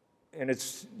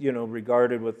it's, you know,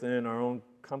 regarded within our own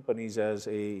companies as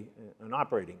an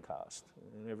operating cost.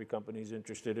 And every company is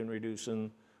interested in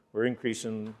reducing or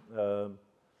increasing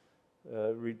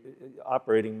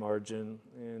operating margin.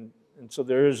 And so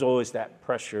there is always that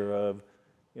pressure of,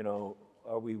 you know,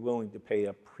 are we willing to pay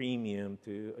a premium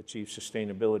to achieve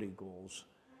sustainability goals?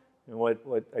 And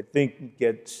what I think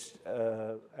gets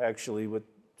actually with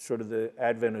sort of the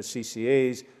advent of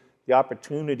CCAs, the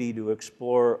opportunity to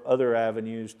explore other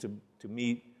avenues to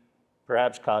meet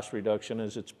perhaps cost reduction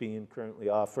as it's being currently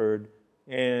offered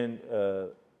and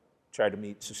try to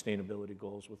meet sustainability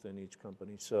goals within each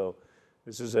company. So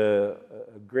this is a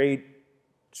great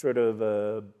sort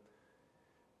of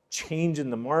change in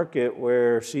the market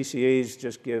where CCAs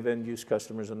just give end-use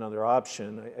customers another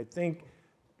option. I think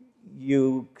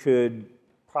you could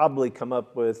probably come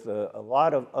up with a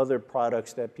lot of other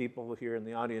products that people here in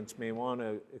the audience may want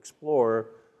to explore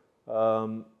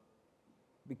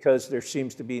because there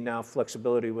seems to be now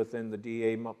flexibility within the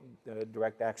DA,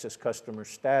 direct access customer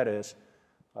status,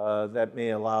 that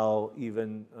may allow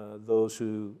even those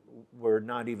who were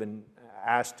not even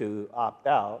asked to opt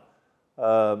out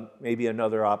maybe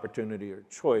another opportunity or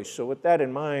choice. So with that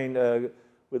in mind,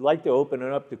 we'd like to open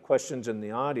it up to questions in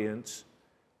the audience.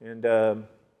 And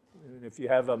if you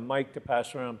have a mic to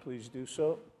pass around, please do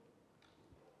so.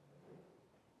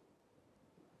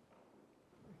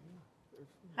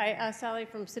 Hi, Sally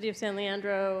from City of San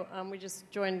Leandro. We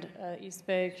just joined East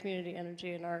Bay Community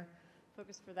Energy, and our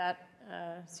focus for that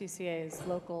CCA is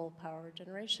local power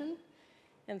generation.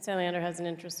 And San Leandro has an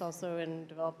interest also in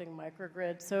developing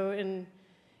microgrid. So in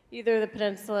either the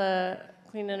Peninsula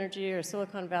Clean Energy or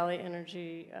Silicon Valley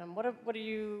Energy, what do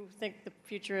you think the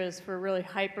future is for really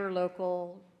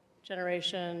hyper-local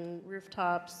generation,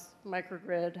 rooftops,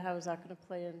 microgrid? How is that going to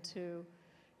play into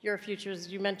your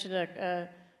futures? You mentioned a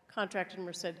contract in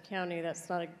Merced County that's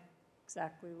not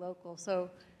exactly local. So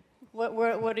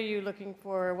what are you looking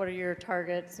for? What are your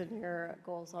targets and your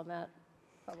goals on that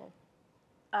level?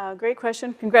 Great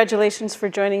question. Congratulations for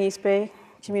joining East Bay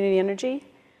Community Energy.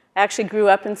 I actually grew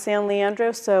up in San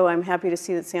Leandro, so I'm happy to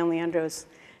see that San Leandro is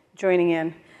joining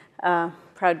in.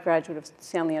 Proud graduate of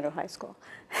San Leandro High School.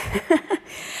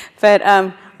 But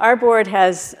our board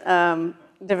has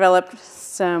developed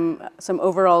some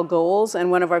overall goals,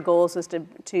 and one of our goals is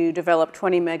to develop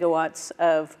 20 megawatts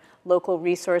of local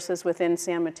resources within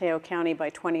San Mateo County by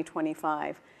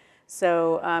 2025.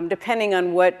 So depending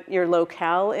on what your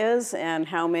locale is and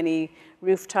how many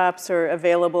rooftops or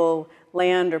available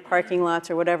land or parking lots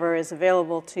or whatever is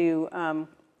available to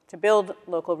build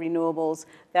local renewables,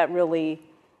 that really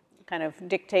kind of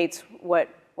dictates what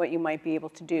you might be able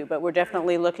to do. But we're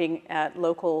definitely looking at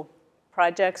local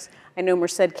projects. I know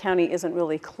Merced County isn't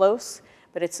really close,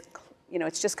 but it's, you know,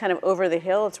 it's just kind of over the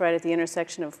hill. It's right at the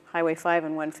intersection of Highway 5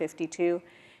 and 152,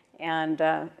 and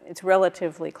it's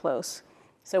relatively close.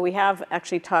 So we have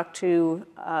actually talked to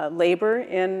labor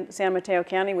in San Mateo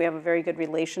County. We have a very good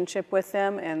relationship with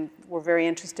them, and we're very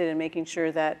interested in making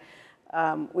sure that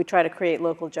we try to create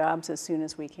local jobs as soon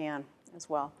as we can as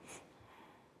well.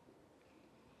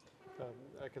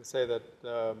 I can say that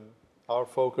our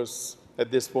focus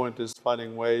at this point is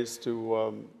finding ways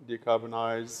to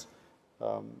decarbonize.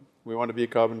 We want to be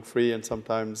carbon free, and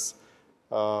sometimes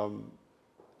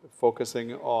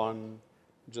focusing on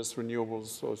just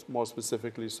renewables, or more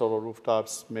specifically solar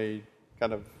rooftops, may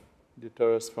kind of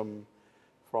deter us from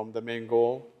the main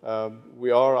goal.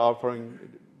 We are offering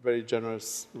very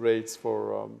generous rates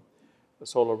for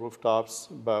solar rooftops,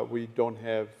 but we don't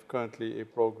have currently a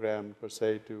program per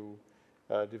se to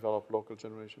develop local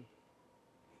generation.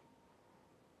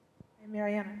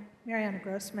 Mariana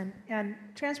Grossman. And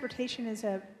transportation is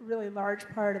a really large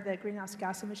part of the greenhouse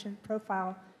gas emission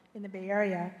profile in the Bay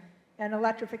Area. And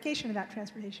electrification of that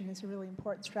transportation is a really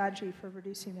important strategy for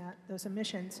reducing those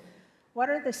emissions. What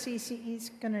are the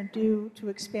CCEs going to do to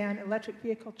expand electric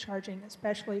vehicle charging,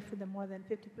 especially for the more than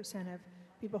 50% of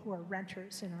people who are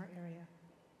renters in our area?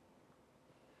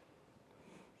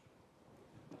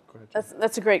 Go ahead,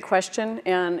 That's a great question,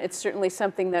 and it's certainly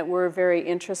something that we're very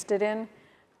interested in.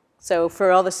 So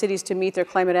for all the cities to meet their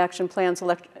climate action plans,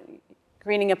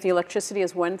 greening up the electricity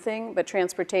is one thing, but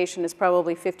transportation is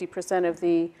probably 50% of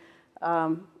the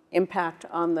impact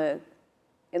on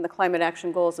in the climate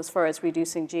action goals as far as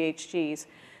reducing GHGs.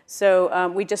 So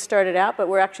we just started out, but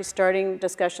we're actually starting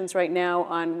discussions right now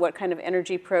on what kind of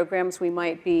energy programs we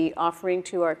might be offering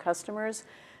to our customers.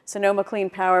 Sonoma Clean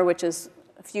Power, which is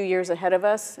a few years ahead of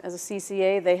us as a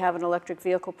CCA, they have an electric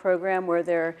vehicle program where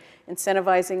they're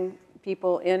incentivizing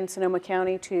people in Sonoma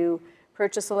County to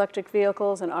purchase electric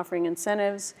vehicles and offering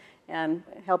incentives and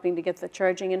helping to get the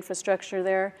charging infrastructure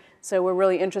there. So we're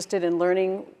really interested in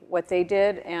learning what they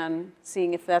did and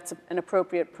seeing if that's an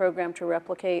appropriate program to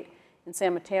replicate in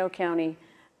San Mateo County.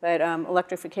 But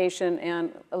electrification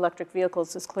and electric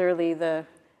vehicles is clearly the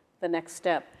next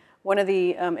step. One of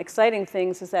the exciting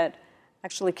things is that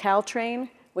actually Caltrain,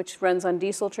 which runs on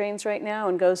diesel trains right now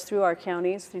and goes through our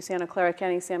counties, through Santa Clara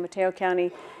County, San Mateo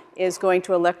County, is going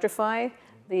to electrify.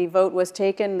 The vote was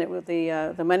taken that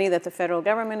the money that the federal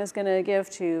government is going to give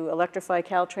to electrify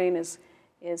Caltrain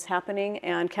is happening,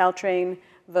 and Caltrain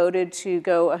voted to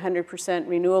go 100%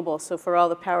 renewable. So for all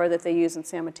the power that they use in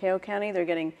San Mateo County, they're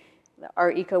getting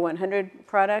our Eco 100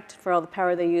 product. For all the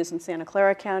power they use in Santa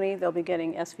Clara County, they'll be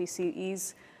getting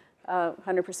SVCE's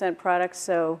 100% product.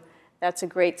 So that's a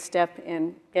great step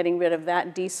in getting rid of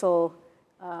that diesel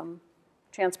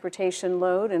transportation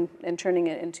load and turning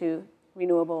it into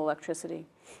renewable electricity.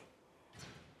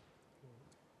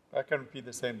 I can repeat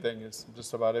the same thing. It's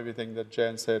just about everything that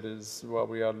Jan said is what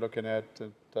we are looking at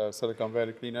Silicon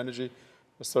Valley Clean Energy.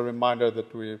 Just a reminder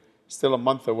that we're still a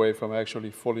month away from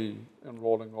actually fully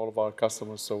enrolling all of our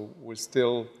customers, so we're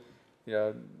still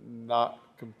not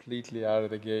completely out of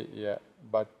the gate yet.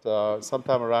 But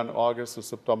sometime around August or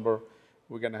September,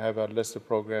 we're going to have a list of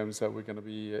programs that we're going to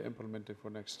be implementing for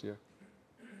next year.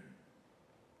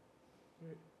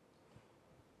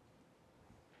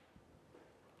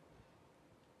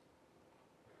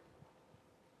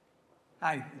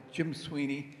 Hi, Jim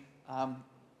Sweeney. Start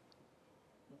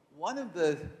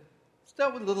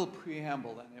with a little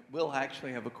preamble, and it will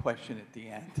actually have a question at the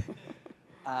end.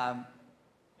 I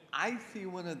see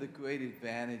one of the great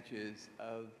advantages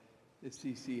of the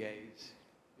CCAs,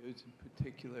 yours in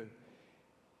particular,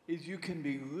 is you can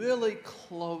be really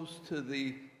close to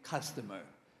the customer.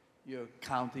 You're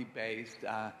county-based.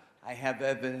 I have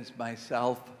evidence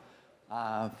myself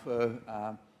for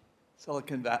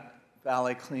Silicon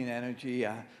Valley Clean Energy.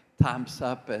 Tom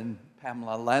Supp and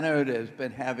Pamela Leonard has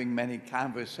been having many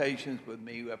conversations with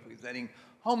me representing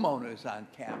homeowners on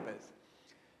campus.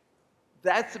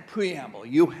 That's a preamble.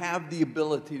 You have the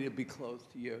ability to be close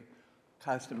to your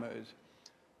customers.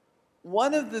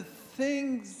 One of the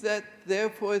things that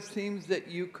therefore seems that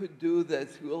you could do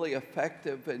that's really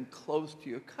effective and close to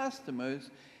your customers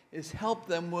is help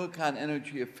them work on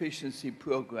energy efficiency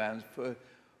programs for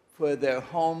their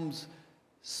homes,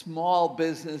 small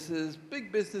businesses,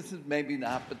 big businesses maybe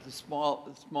not, but the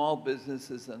small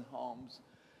businesses and homes.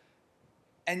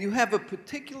 And you have a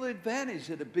particular advantage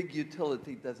that a big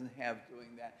utility doesn't have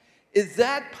doing that. Is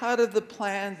that part of the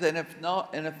plans? And if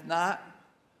not,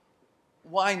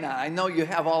 why not? I know you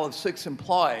have all of 6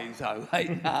 employees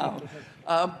right now,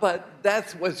 but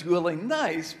that's what's really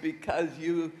nice because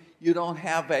you don't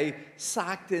have a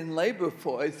socked-in labor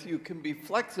force. You can be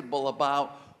flexible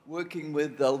about working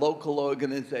with the local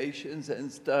organizations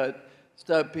and start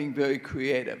being very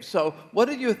creative. So what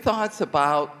are your thoughts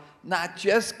about not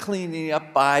just cleaning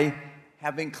up by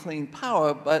having clean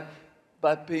power,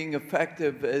 but being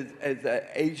effective as an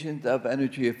agent of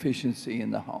energy efficiency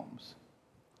in the homes?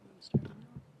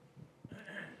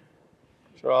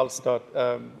 Sure, I'll start.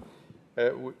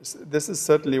 This is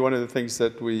certainly one of the things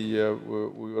that we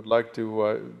would like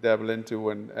to dabble into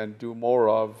and do more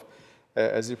of.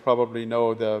 As you probably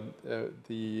know, the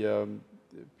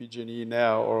PG&E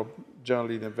now, or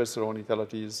generally the investor-owned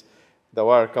utilities, the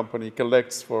wire company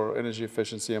collects for energy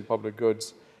efficiency and public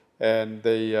goods, and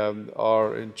they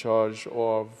are in charge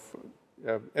of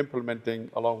implementing,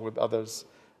 along with others,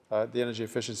 the energy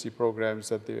efficiency programs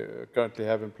that they currently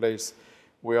have in place.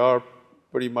 We are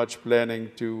pretty much planning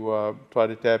to try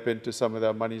to tap into some of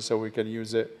that money so we can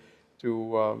use it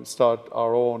to start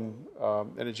our own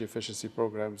energy efficiency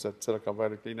programs at Silicon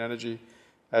Valley Clean Energy.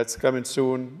 It's coming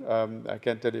soon. I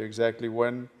can't tell you exactly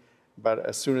when, but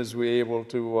as soon as we're able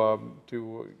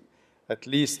to at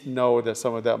least know that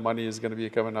some of that money is going to be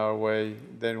coming our way,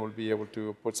 then we'll be able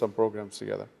to put some programs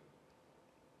together.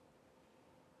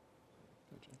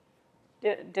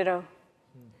 Ditto.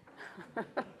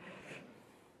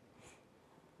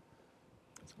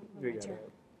 We got a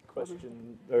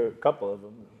question, or a couple of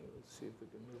them. Let's see if we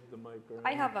can move the mic around.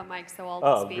 I have a mic, so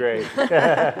I'll speak. Oh, great.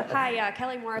 Hi,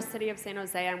 Kelly Morris, City of San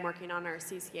Jose. I'm working on our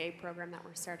CCA program that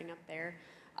we're starting up there.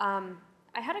 I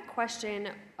had a question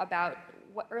about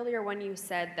earlier when you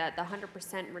said that the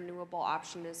 100% renewable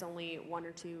option is only 1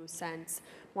 or 2 cents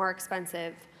more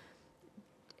expensive.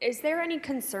 Is there any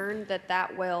concern that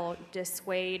that will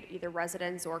dissuade either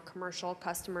residents or commercial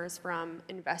customers from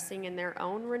investing in their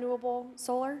own renewable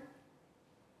solar?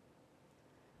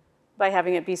 By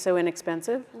having it be so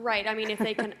inexpensive? Right. I mean, if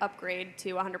they can upgrade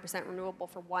to 100% renewable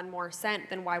for 1 more cent,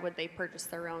 then why would they purchase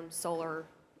their own solar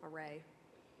array?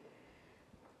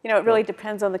 You know, it really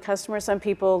depends on the customer. Some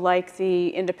people like the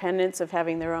independence of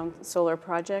having their own solar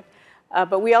project.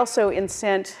 But we also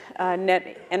incent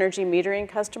net energy metering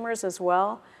customers as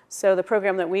well. So the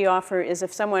program that we offer is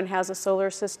if someone has a solar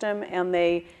system and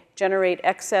they generate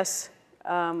excess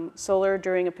solar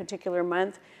during a particular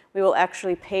month, we will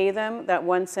actually pay them that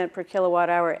 1 cent per kilowatt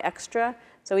hour extra.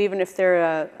 So even if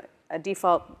they're a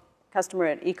default customer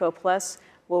at Eco Plus,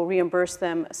 we'll reimburse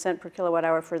them 1 cent per kilowatt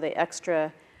hour for the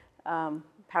extra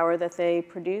power that they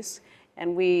produce.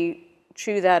 And we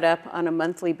chew that up on a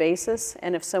monthly basis.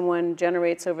 And if someone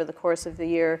generates over the course of the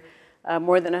year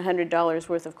more than $100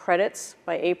 worth of credits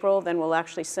by April, then we'll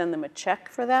actually send them a check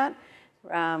for that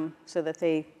so that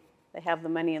they have the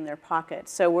money in their pocket.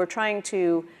 So we're trying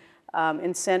to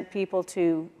incent people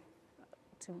to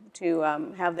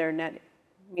have their net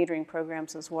metering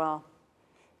programs as well.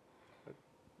 I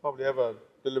probably have a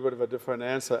little bit of a different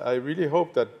answer. I really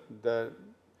hope that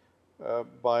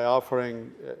by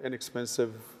offering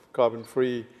inexpensive,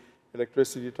 carbon-free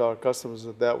electricity to our customers,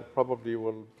 that probably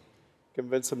will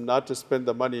convince them not to spend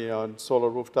the money on solar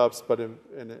rooftops, but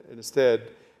instead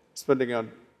spending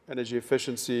on energy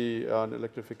efficiency, on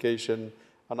electrification,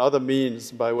 on other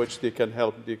means by which they can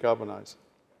help decarbonize.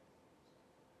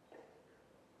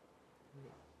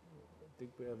 I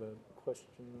think we have a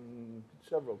question,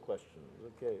 several questions.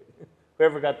 Okay.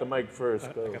 Whoever got the mic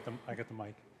first, go. I got the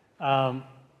mic.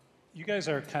 You guys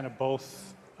are kind of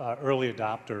both early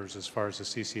adopters as far as the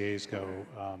CCAs go,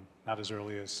 not as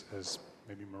early as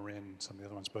maybe Marin and some of the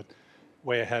other ones, but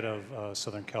way ahead of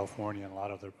Southern California and a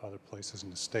lot of other places in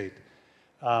the state.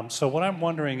 So what I'm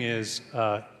wondering is,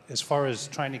 as far as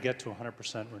trying to get to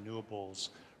 100% renewables,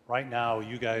 right now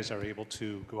you guys are able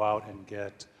to go out and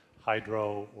get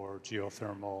hydro or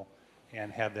geothermal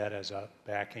and have that as a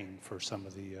backing for some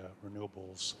of the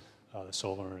renewables, the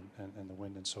solar and the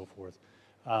wind and so forth.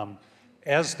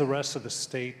 As the rest of the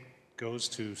state goes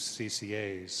to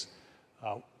CCAs,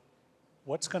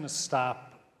 what's going to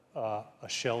stop a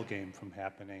shell game from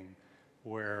happening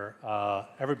where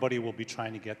everybody will be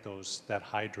trying to get that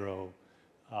hydro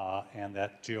and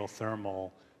that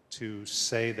geothermal to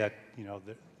say that,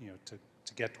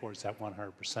 to get towards that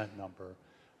 100% number?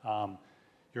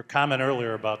 Your comment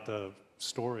earlier about the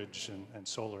storage and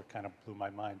solar kind of blew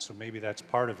my mind, so maybe that's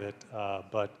part of it,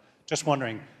 but just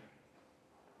wondering,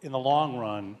 in the long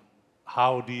run,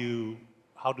 how do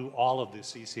all of the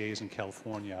CCAs in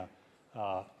California,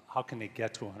 how can they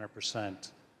get to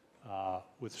 100%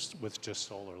 with just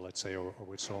solar, let's say, or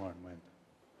with solar and wind?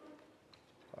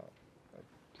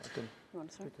 I can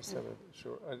take a step.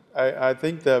 Sure. I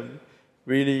think that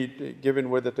really,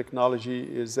 given where the technology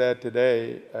is at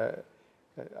today,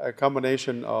 a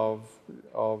combination of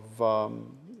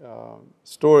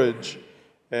storage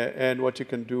and what you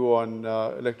can do on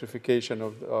electrification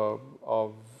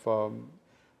of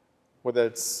whether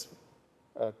it's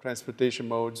transportation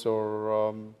modes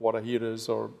or water heaters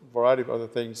or a variety of other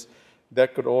things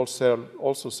that could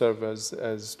also serve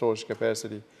as storage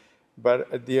capacity.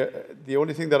 But the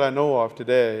only thing that I know of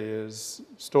today is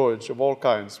storage of all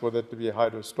kinds, whether it be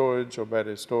hydro storage or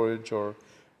battery storage or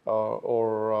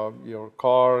your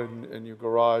car in your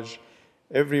garage,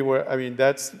 everywhere. I mean,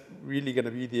 that's really going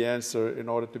to be the answer in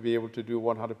order to be able to do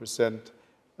 100%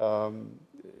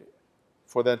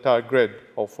 for the entire grid,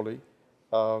 hopefully,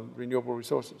 renewable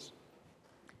resources.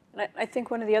 And I think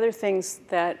one of the other things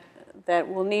that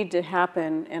will need to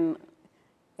happen, and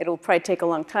it'll probably take a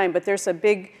long time, but there's a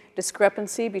big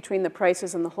discrepancy between the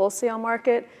prices in the wholesale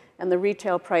market and the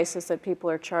retail prices that people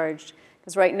are charged.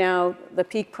 Because right now, the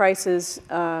peak prices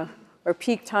or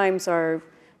peak times are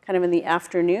kind of in the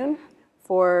afternoon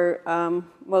for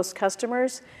most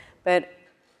customers. But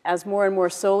as more and more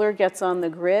solar gets on the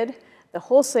grid, the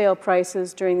wholesale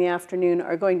prices during the afternoon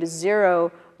are going to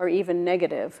zero or even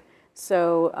negative.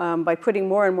 So by putting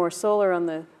more and more solar on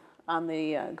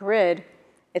the grid,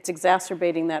 it's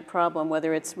exacerbating that problem,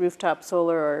 whether it's rooftop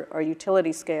solar or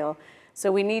utility scale.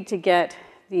 So we need to get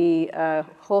the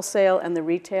wholesale and the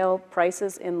retail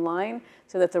prices in line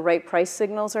so that the right price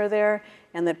signals are there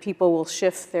and that people will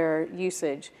shift their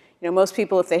usage. You know, most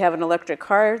people, if they have an electric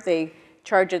car, they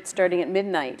charge it starting at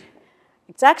midnight.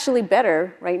 It's actually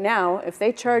better right now if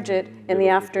they charge it in the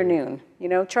afternoon. You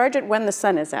know, charge it when the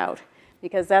sun is out,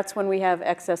 because that's when we have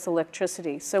excess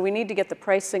electricity. So we need to get the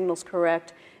price signals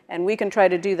correct. And we can try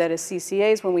to do that as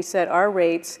CCAs when we set our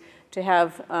rates to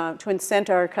have to incent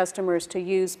our customers to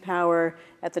use power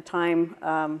at the time,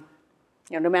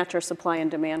 you know, no matter supply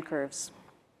and demand curves.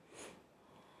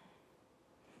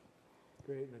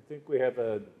 Great. I think we have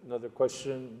another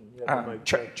question.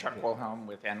 Chuck Wilhelm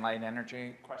with Enlight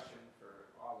Energy. Question for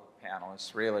all of the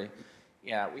panelists, really.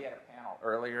 Yeah, we had a panel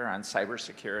earlier on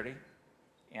cybersecurity,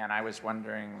 and I was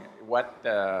wondering what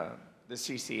the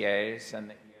CCAs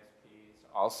and the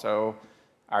also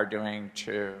are doing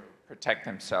to protect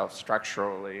themselves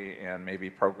structurally and maybe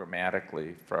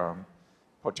programmatically from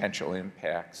potential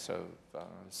impacts of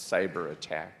cyber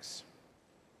attacks.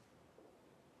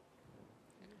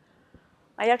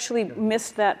 I actually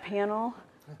missed that panel,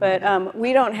 but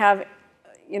we don't have,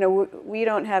 you know, we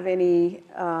don't have any,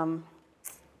 you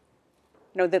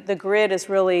know, the grid is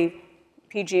really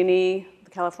PG&E, the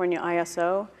California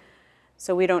ISO,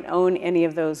 so we don't own any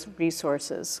of those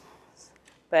resources.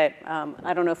 But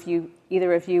I don't know if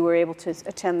either of you were able to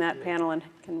attend that panel and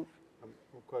can. I'm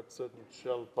quite certain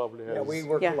Shell probably has. Yeah, we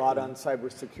work a lot on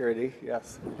cybersecurity,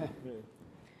 yes.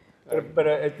 But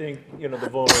I think, you know, the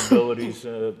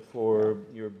vulnerabilities for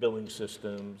your billing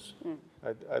systems.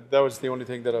 That was the only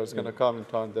thing that I was going to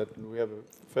comment on, that we have a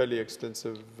fairly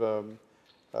extensive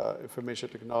information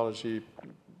technology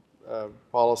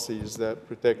policies that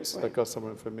protects the customer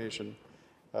information,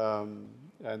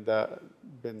 and that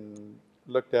been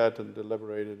looked at and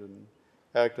deliberated and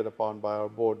acted upon by our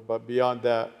board. But beyond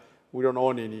that, we don't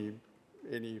own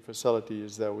any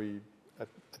facilities that we, at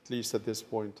least at this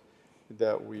point,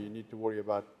 that we need to worry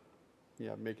about,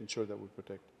 making sure that we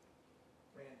protect.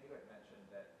 Renne,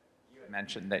 you had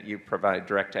mentioned that you provide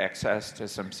direct access to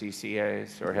some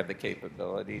CCAs, or have the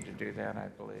capability to do that, I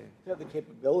believe. We have the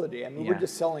capability. I mean, we're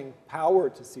just selling power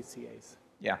to CCAs.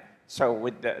 Yeah. So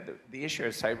would the issue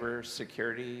of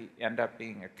cybersecurity end up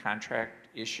being a contract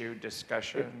issue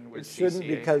discussion with CCAs? It shouldn't,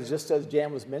 because just as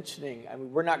Jan was mentioning, I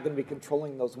mean, we're not going to be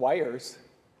controlling those wires.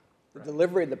 The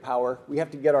delivery of the power, we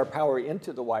have to get our power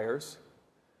into the wires.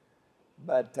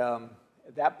 But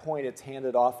at that point, it's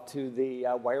handed off to the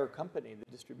wire company, the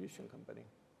distribution company.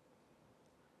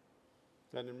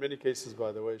 And in many cases,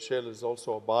 by the way, Shell is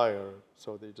also a buyer,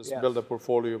 so they just build a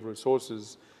portfolio of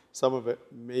resources. Some of it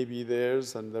may be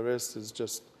theirs, and the rest is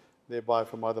just they buy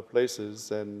from other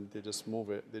places, and they just move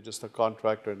it. They're just a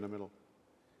contractor in the middle.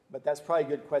 But that's probably a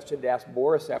good question to ask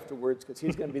Boris afterwards, because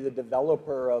he's going to be the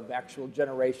developer of actual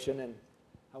generation and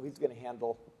how he's going to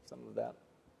handle some of that.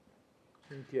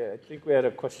 I think we had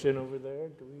a question over there.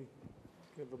 Do we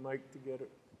have a mic to get it?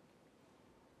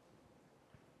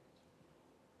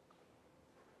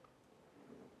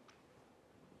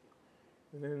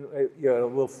 And then,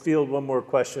 we'll field one more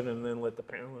question and then let the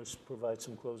panelists provide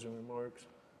some closing remarks.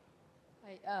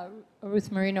 Hi,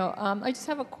 Ruth Marino. I just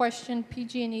have a question.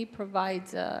 PG&E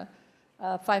provides a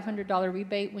 $500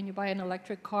 rebate when you buy an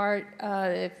electric car.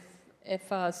 If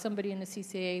somebody in the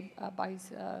CCA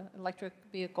buys an electric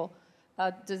vehicle,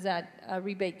 does that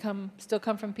rebate still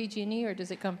come from PG&E, or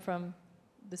does it come from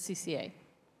the CCA?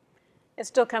 It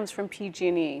still comes from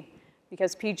PG&E.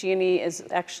 Because PG&E is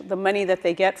actually, the money that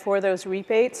they get for those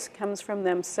rebates comes from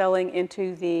them selling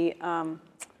into the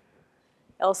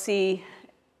LCFS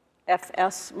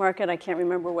LCFS market. I can't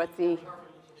remember what the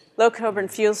low carbon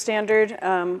fuel standard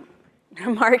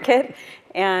market.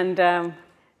 And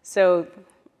so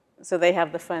they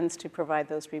have the funds to provide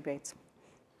those rebates.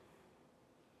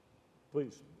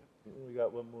 Please, we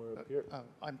got one more up here.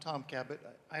 I'm Tom Cabot.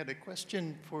 I had a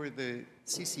question for the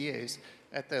CCAs.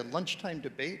 At the lunchtime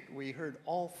debate, we heard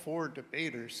all 4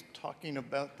 debaters talking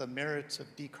about the merits of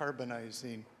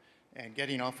decarbonizing and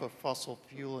getting off of fossil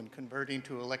fuel and converting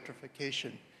to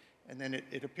electrification. And then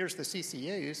it appears the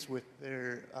CCAs with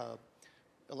their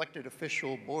elected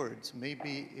official boards may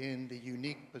be in the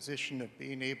unique position of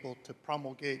being able to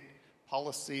promulgate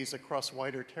policies across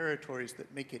wider territories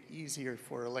that make it easier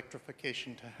for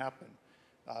electrification to happen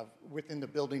within the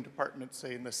building departments,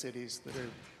 say in the cities that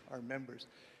are our members.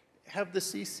 Have the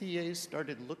CCAs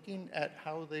started looking at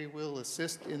how they will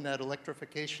assist in that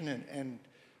electrification? And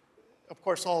of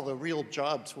course, all the real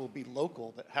jobs will be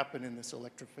local that happen in this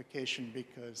electrification,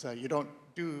 because you don't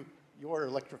do your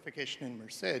electrification in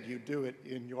Merced, you do it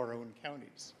in your own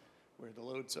counties where the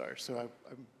loads are. So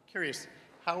I'm curious,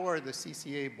 how are the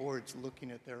CCA boards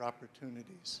looking at their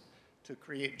opportunities to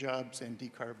create jobs and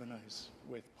decarbonize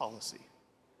with policy?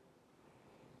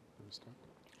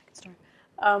 I can start.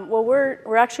 Well,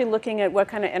 we're actually looking at what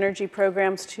kind of energy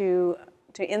programs to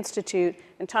institute.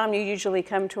 And Tom, you usually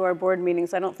come to our board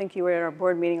meetings. I don't think you were at our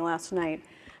board meeting last night.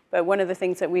 But one of the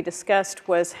things that we discussed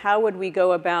was how would we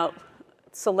go about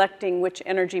selecting which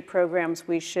energy programs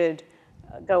we should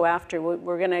go after.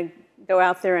 We're going to go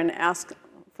out there and ask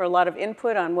for a lot of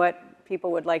input on what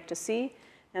people would like to see.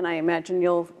 And I imagine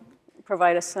you'll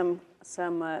provide us some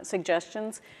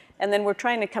suggestions. And then we're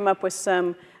trying to come up with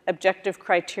some objective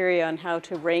criteria on how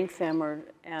to rank them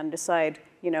and decide,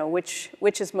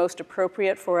 which is most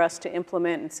appropriate for us to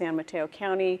implement in San Mateo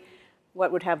County,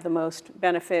 what would have the most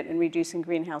benefit in reducing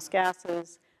greenhouse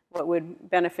gases, what would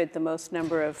benefit the most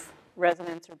number of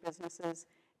residents or businesses,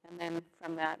 and then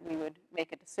from that we would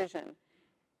make a decision.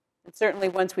 And certainly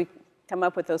once we come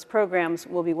up with those programs,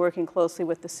 we'll be working closely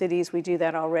with the cities. We do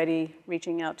that already,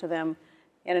 reaching out to them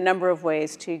in a number of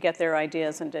ways to get their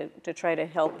ideas and to try to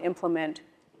help implement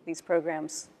these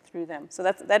programs through them. So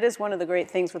that is one of the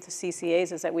great things with the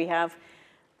CCAs, is that we have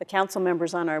the council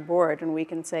members on our board, and we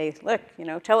can say, look,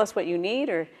 tell us what you need,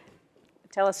 or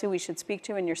tell us who we should speak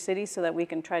to in your city, so that we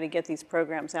can try to get these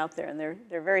programs out there. And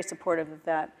they're very supportive of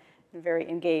that and very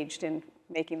engaged in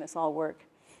making this all work.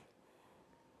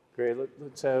 Great.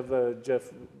 Let's have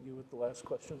Jeff, you with the last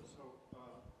question.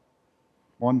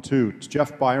 One, two. It's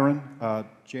Jeff Byron.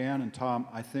 Jan and Tom,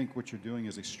 I think what you're doing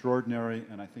is extraordinary,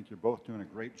 and I think you're both doing a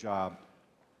great job.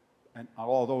 And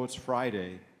although it's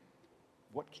Friday,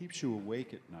 what keeps you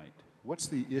awake at night? What's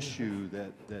the issue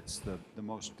that's the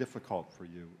most difficult for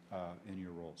you in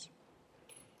your roles?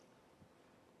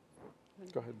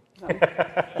 Go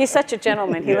ahead. He's such a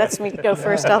gentleman. He lets me go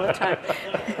first all the time.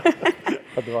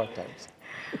 At the wrong times.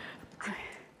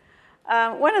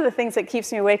 One of the things that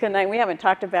keeps me awake at night, and we haven't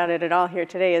talked about it at all here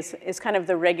today, is kind of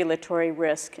the regulatory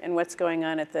risk and what's going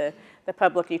on at the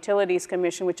Public Utilities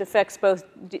Commission, which affects both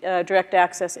direct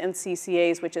access and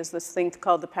CCAs, which is this thing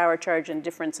called the Power Charge and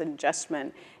Difference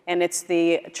Adjustment. And it's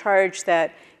the charge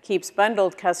that keeps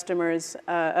bundled customers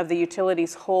of the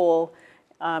utilities whole,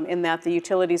 in that the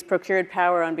utilities procured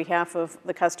power on behalf of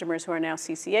the customers who are now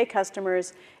CCA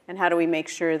customers, and how do we make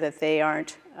sure that they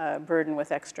aren't burdened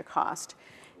with extra cost.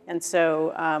 And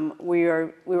so we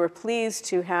were pleased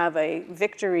to have a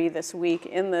victory this week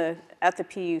at the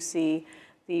PUC.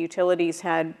 The utilities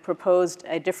had proposed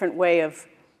a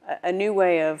new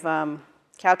way of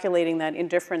calculating that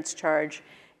indifference charge,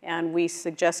 and we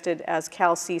suggested, as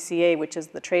Cal CCA, which is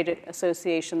the trade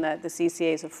association that the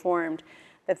CCAs have formed,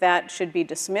 that should be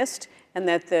dismissed, and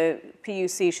that the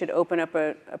PUC should open up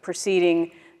a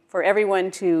proceeding for everyone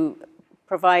to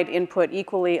provide input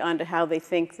equally onto how they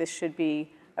think this should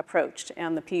be approached.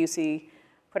 And the PUC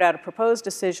put out a proposed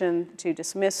decision to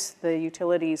dismiss the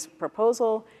utilities'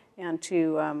 proposal and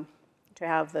to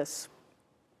have this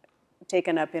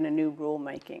taken up in a new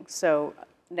rulemaking. So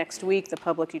next week, the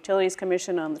Public Utilities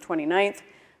Commission on the 29th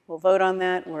will vote on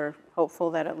that. We're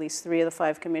hopeful that at least 3 of the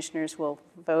 5 commissioners will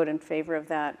vote in favor of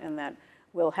that, and that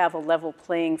we'll have a level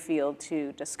playing field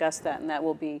to discuss that, and that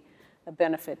will be a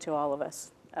benefit to all of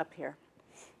us up here.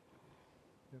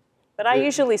 But I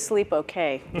usually sleep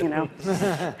okay,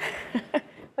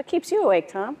 What keeps you awake,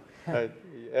 Tom?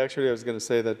 Actually, I was going to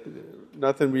say that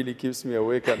nothing really keeps me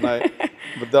awake at night,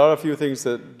 but there are a few things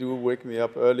that do wake me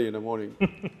up early in the morning.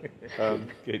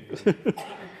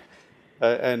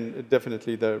 And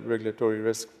definitely the regulatory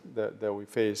risk that we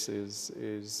face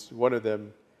is one of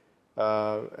them.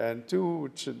 And two,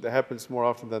 which happens more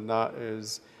often than not,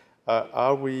 is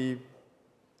are we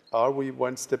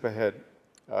one step ahead?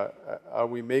 Are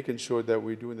we making sure that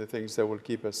we're doing the things that will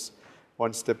keep us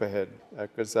one step ahead?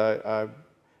 Because I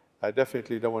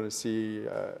definitely don't want to see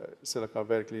Silicon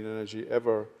Valley Clean Energy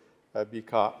ever be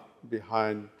caught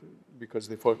behind because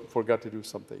they forgot to do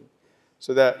something.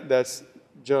 So that's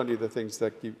generally the things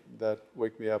that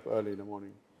wake me up early in the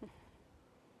morning.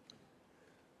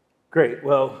 Great.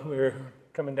 Well, we're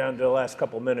coming down to the last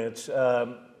couple minutes.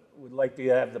 We'd like to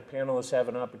have the panelists have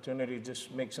an opportunity to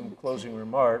just make some closing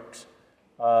remarks.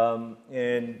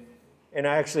 And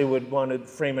I actually would want to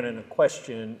frame it in a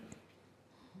question.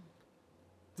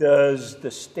 Does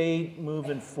the state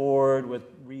moving forward with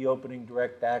reopening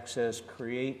direct access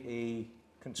create a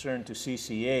concern to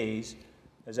CCAs,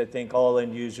 as I think all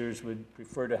end users would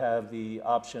prefer to have the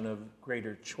option of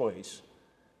greater choice?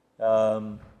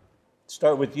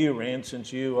 Start with you, Rand,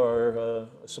 since you are a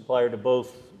supplier to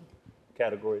both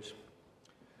categories.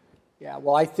 Yeah,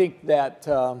 well, I think that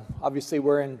obviously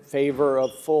we're in favor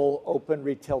of full open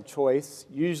retail choice.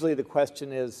 Usually the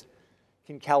question is,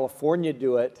 can California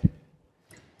do it?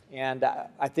 And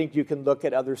I think you can look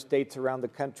at other states around the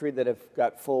country that have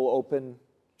got full open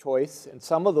choice. In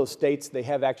some of those states, they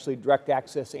have actually direct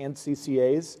access and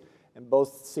CCAs, and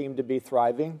both seem to be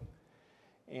thriving.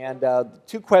 And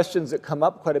two questions that come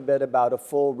up quite a bit about a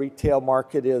full retail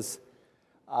market is,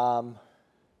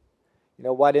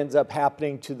 what ends up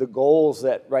happening to the goals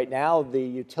that right now the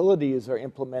utilities are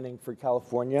implementing for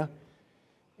California?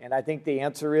 And I think the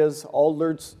answer is all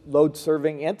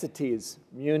load-serving entities,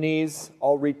 munis,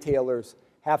 all retailers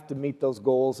have to meet those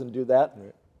goals and do that.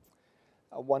 Right.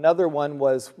 One other one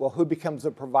was, well, who becomes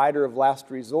a provider of last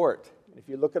resort? If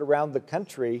you look at around the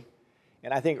country,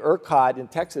 and I think ERCOT in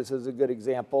Texas is a good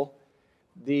example,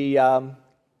 the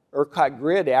ERCOT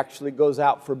grid actually goes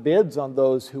out for bids on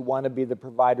those who want to be the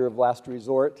provider of last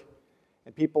resort.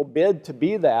 And people bid to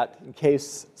be that in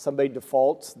case somebody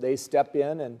defaults. They step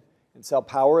in and sell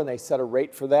power, and they set a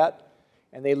rate for that.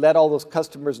 And they let all those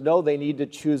customers know they need to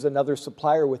choose another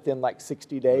supplier within like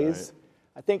 60 days. Right.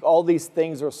 I think all these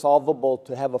things are solvable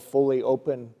to have a fully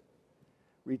open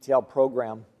retail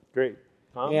program. Great.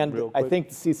 Tom, and I think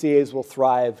the CCAs will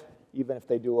thrive even if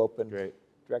they do open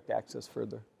direct access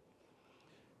further.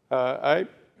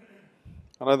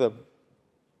 Another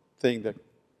thing that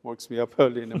wakes me up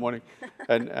early in the morning,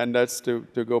 and that's to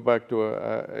go back to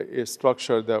a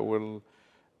structure that will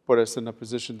put us in a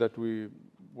position that we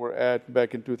were at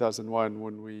back in 2001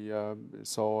 when we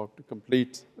saw the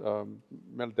complete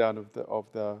meltdown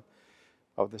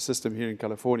of the system here in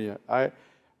California.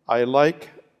 I like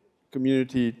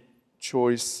community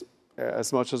choice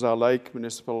as much as I like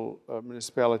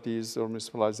municipalities or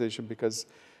municipalization because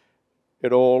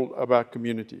it's all about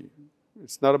community.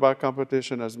 It's not about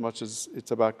competition as much as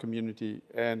it's about community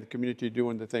and the community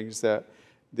doing the things that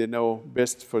they know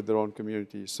best for their own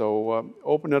community. So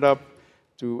open it up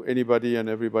to anybody and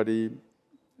everybody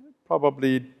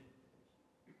probably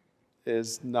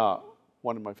is not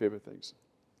one of my favorite things.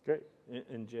 Great.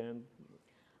 And Jan?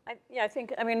 I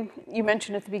think, you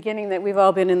mentioned at the beginning that we've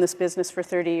all been in this business for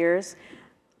 30 years.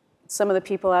 Some of the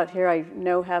people out here I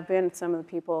know have been, some of the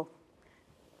people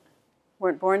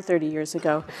weren't born 30 years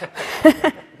ago.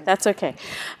 That's okay.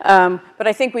 But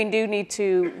I think we do need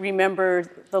to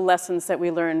remember the lessons that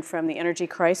we learned from the energy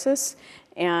crisis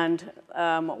and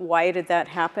why did that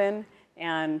happen,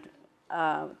 and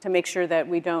to make sure that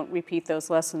we don't repeat those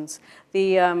lessons.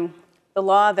 The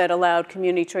law that allowed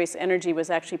community choice energy was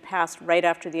actually passed right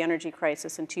after the energy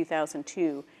crisis in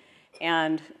 2002.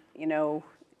 And,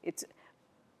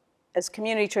 as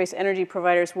community choice energy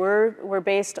providers, we're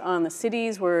based on the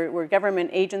cities, we're government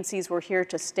agencies, we're here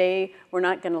to stay. We're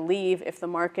not going to leave if the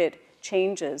market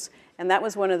changes. And that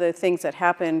was one of the things that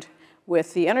happened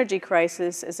with the energy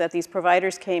crisis, is that these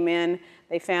providers came in,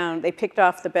 they picked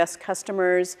off the best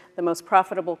customers, the most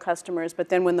profitable customers, but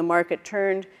then when the market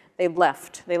turned, they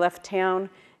left town,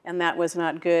 and that was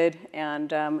not good,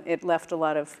 and it left a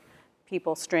lot of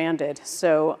people stranded.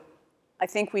 So I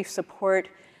think we support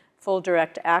full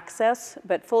direct access,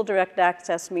 but full direct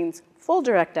access means full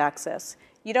direct access.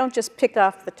 You don't just pick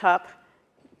off the top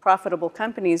profitable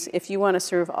companies. If you want to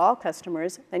serve all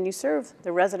customers, then you serve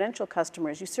the residential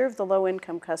customers, you serve the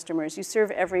low-income customers, you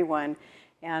serve everyone,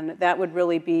 and that would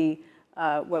really be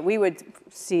what we would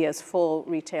see as full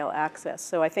retail access.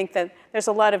 So I think that there's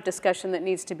a lot of discussion that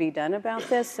needs to be done about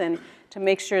this, and to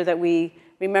make sure that we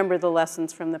remember the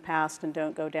lessons from the past and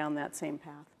don't go down that same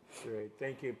path. Great,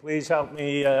 thank you. Please help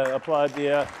me applaud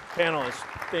the panelists.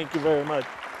 Thank you very much.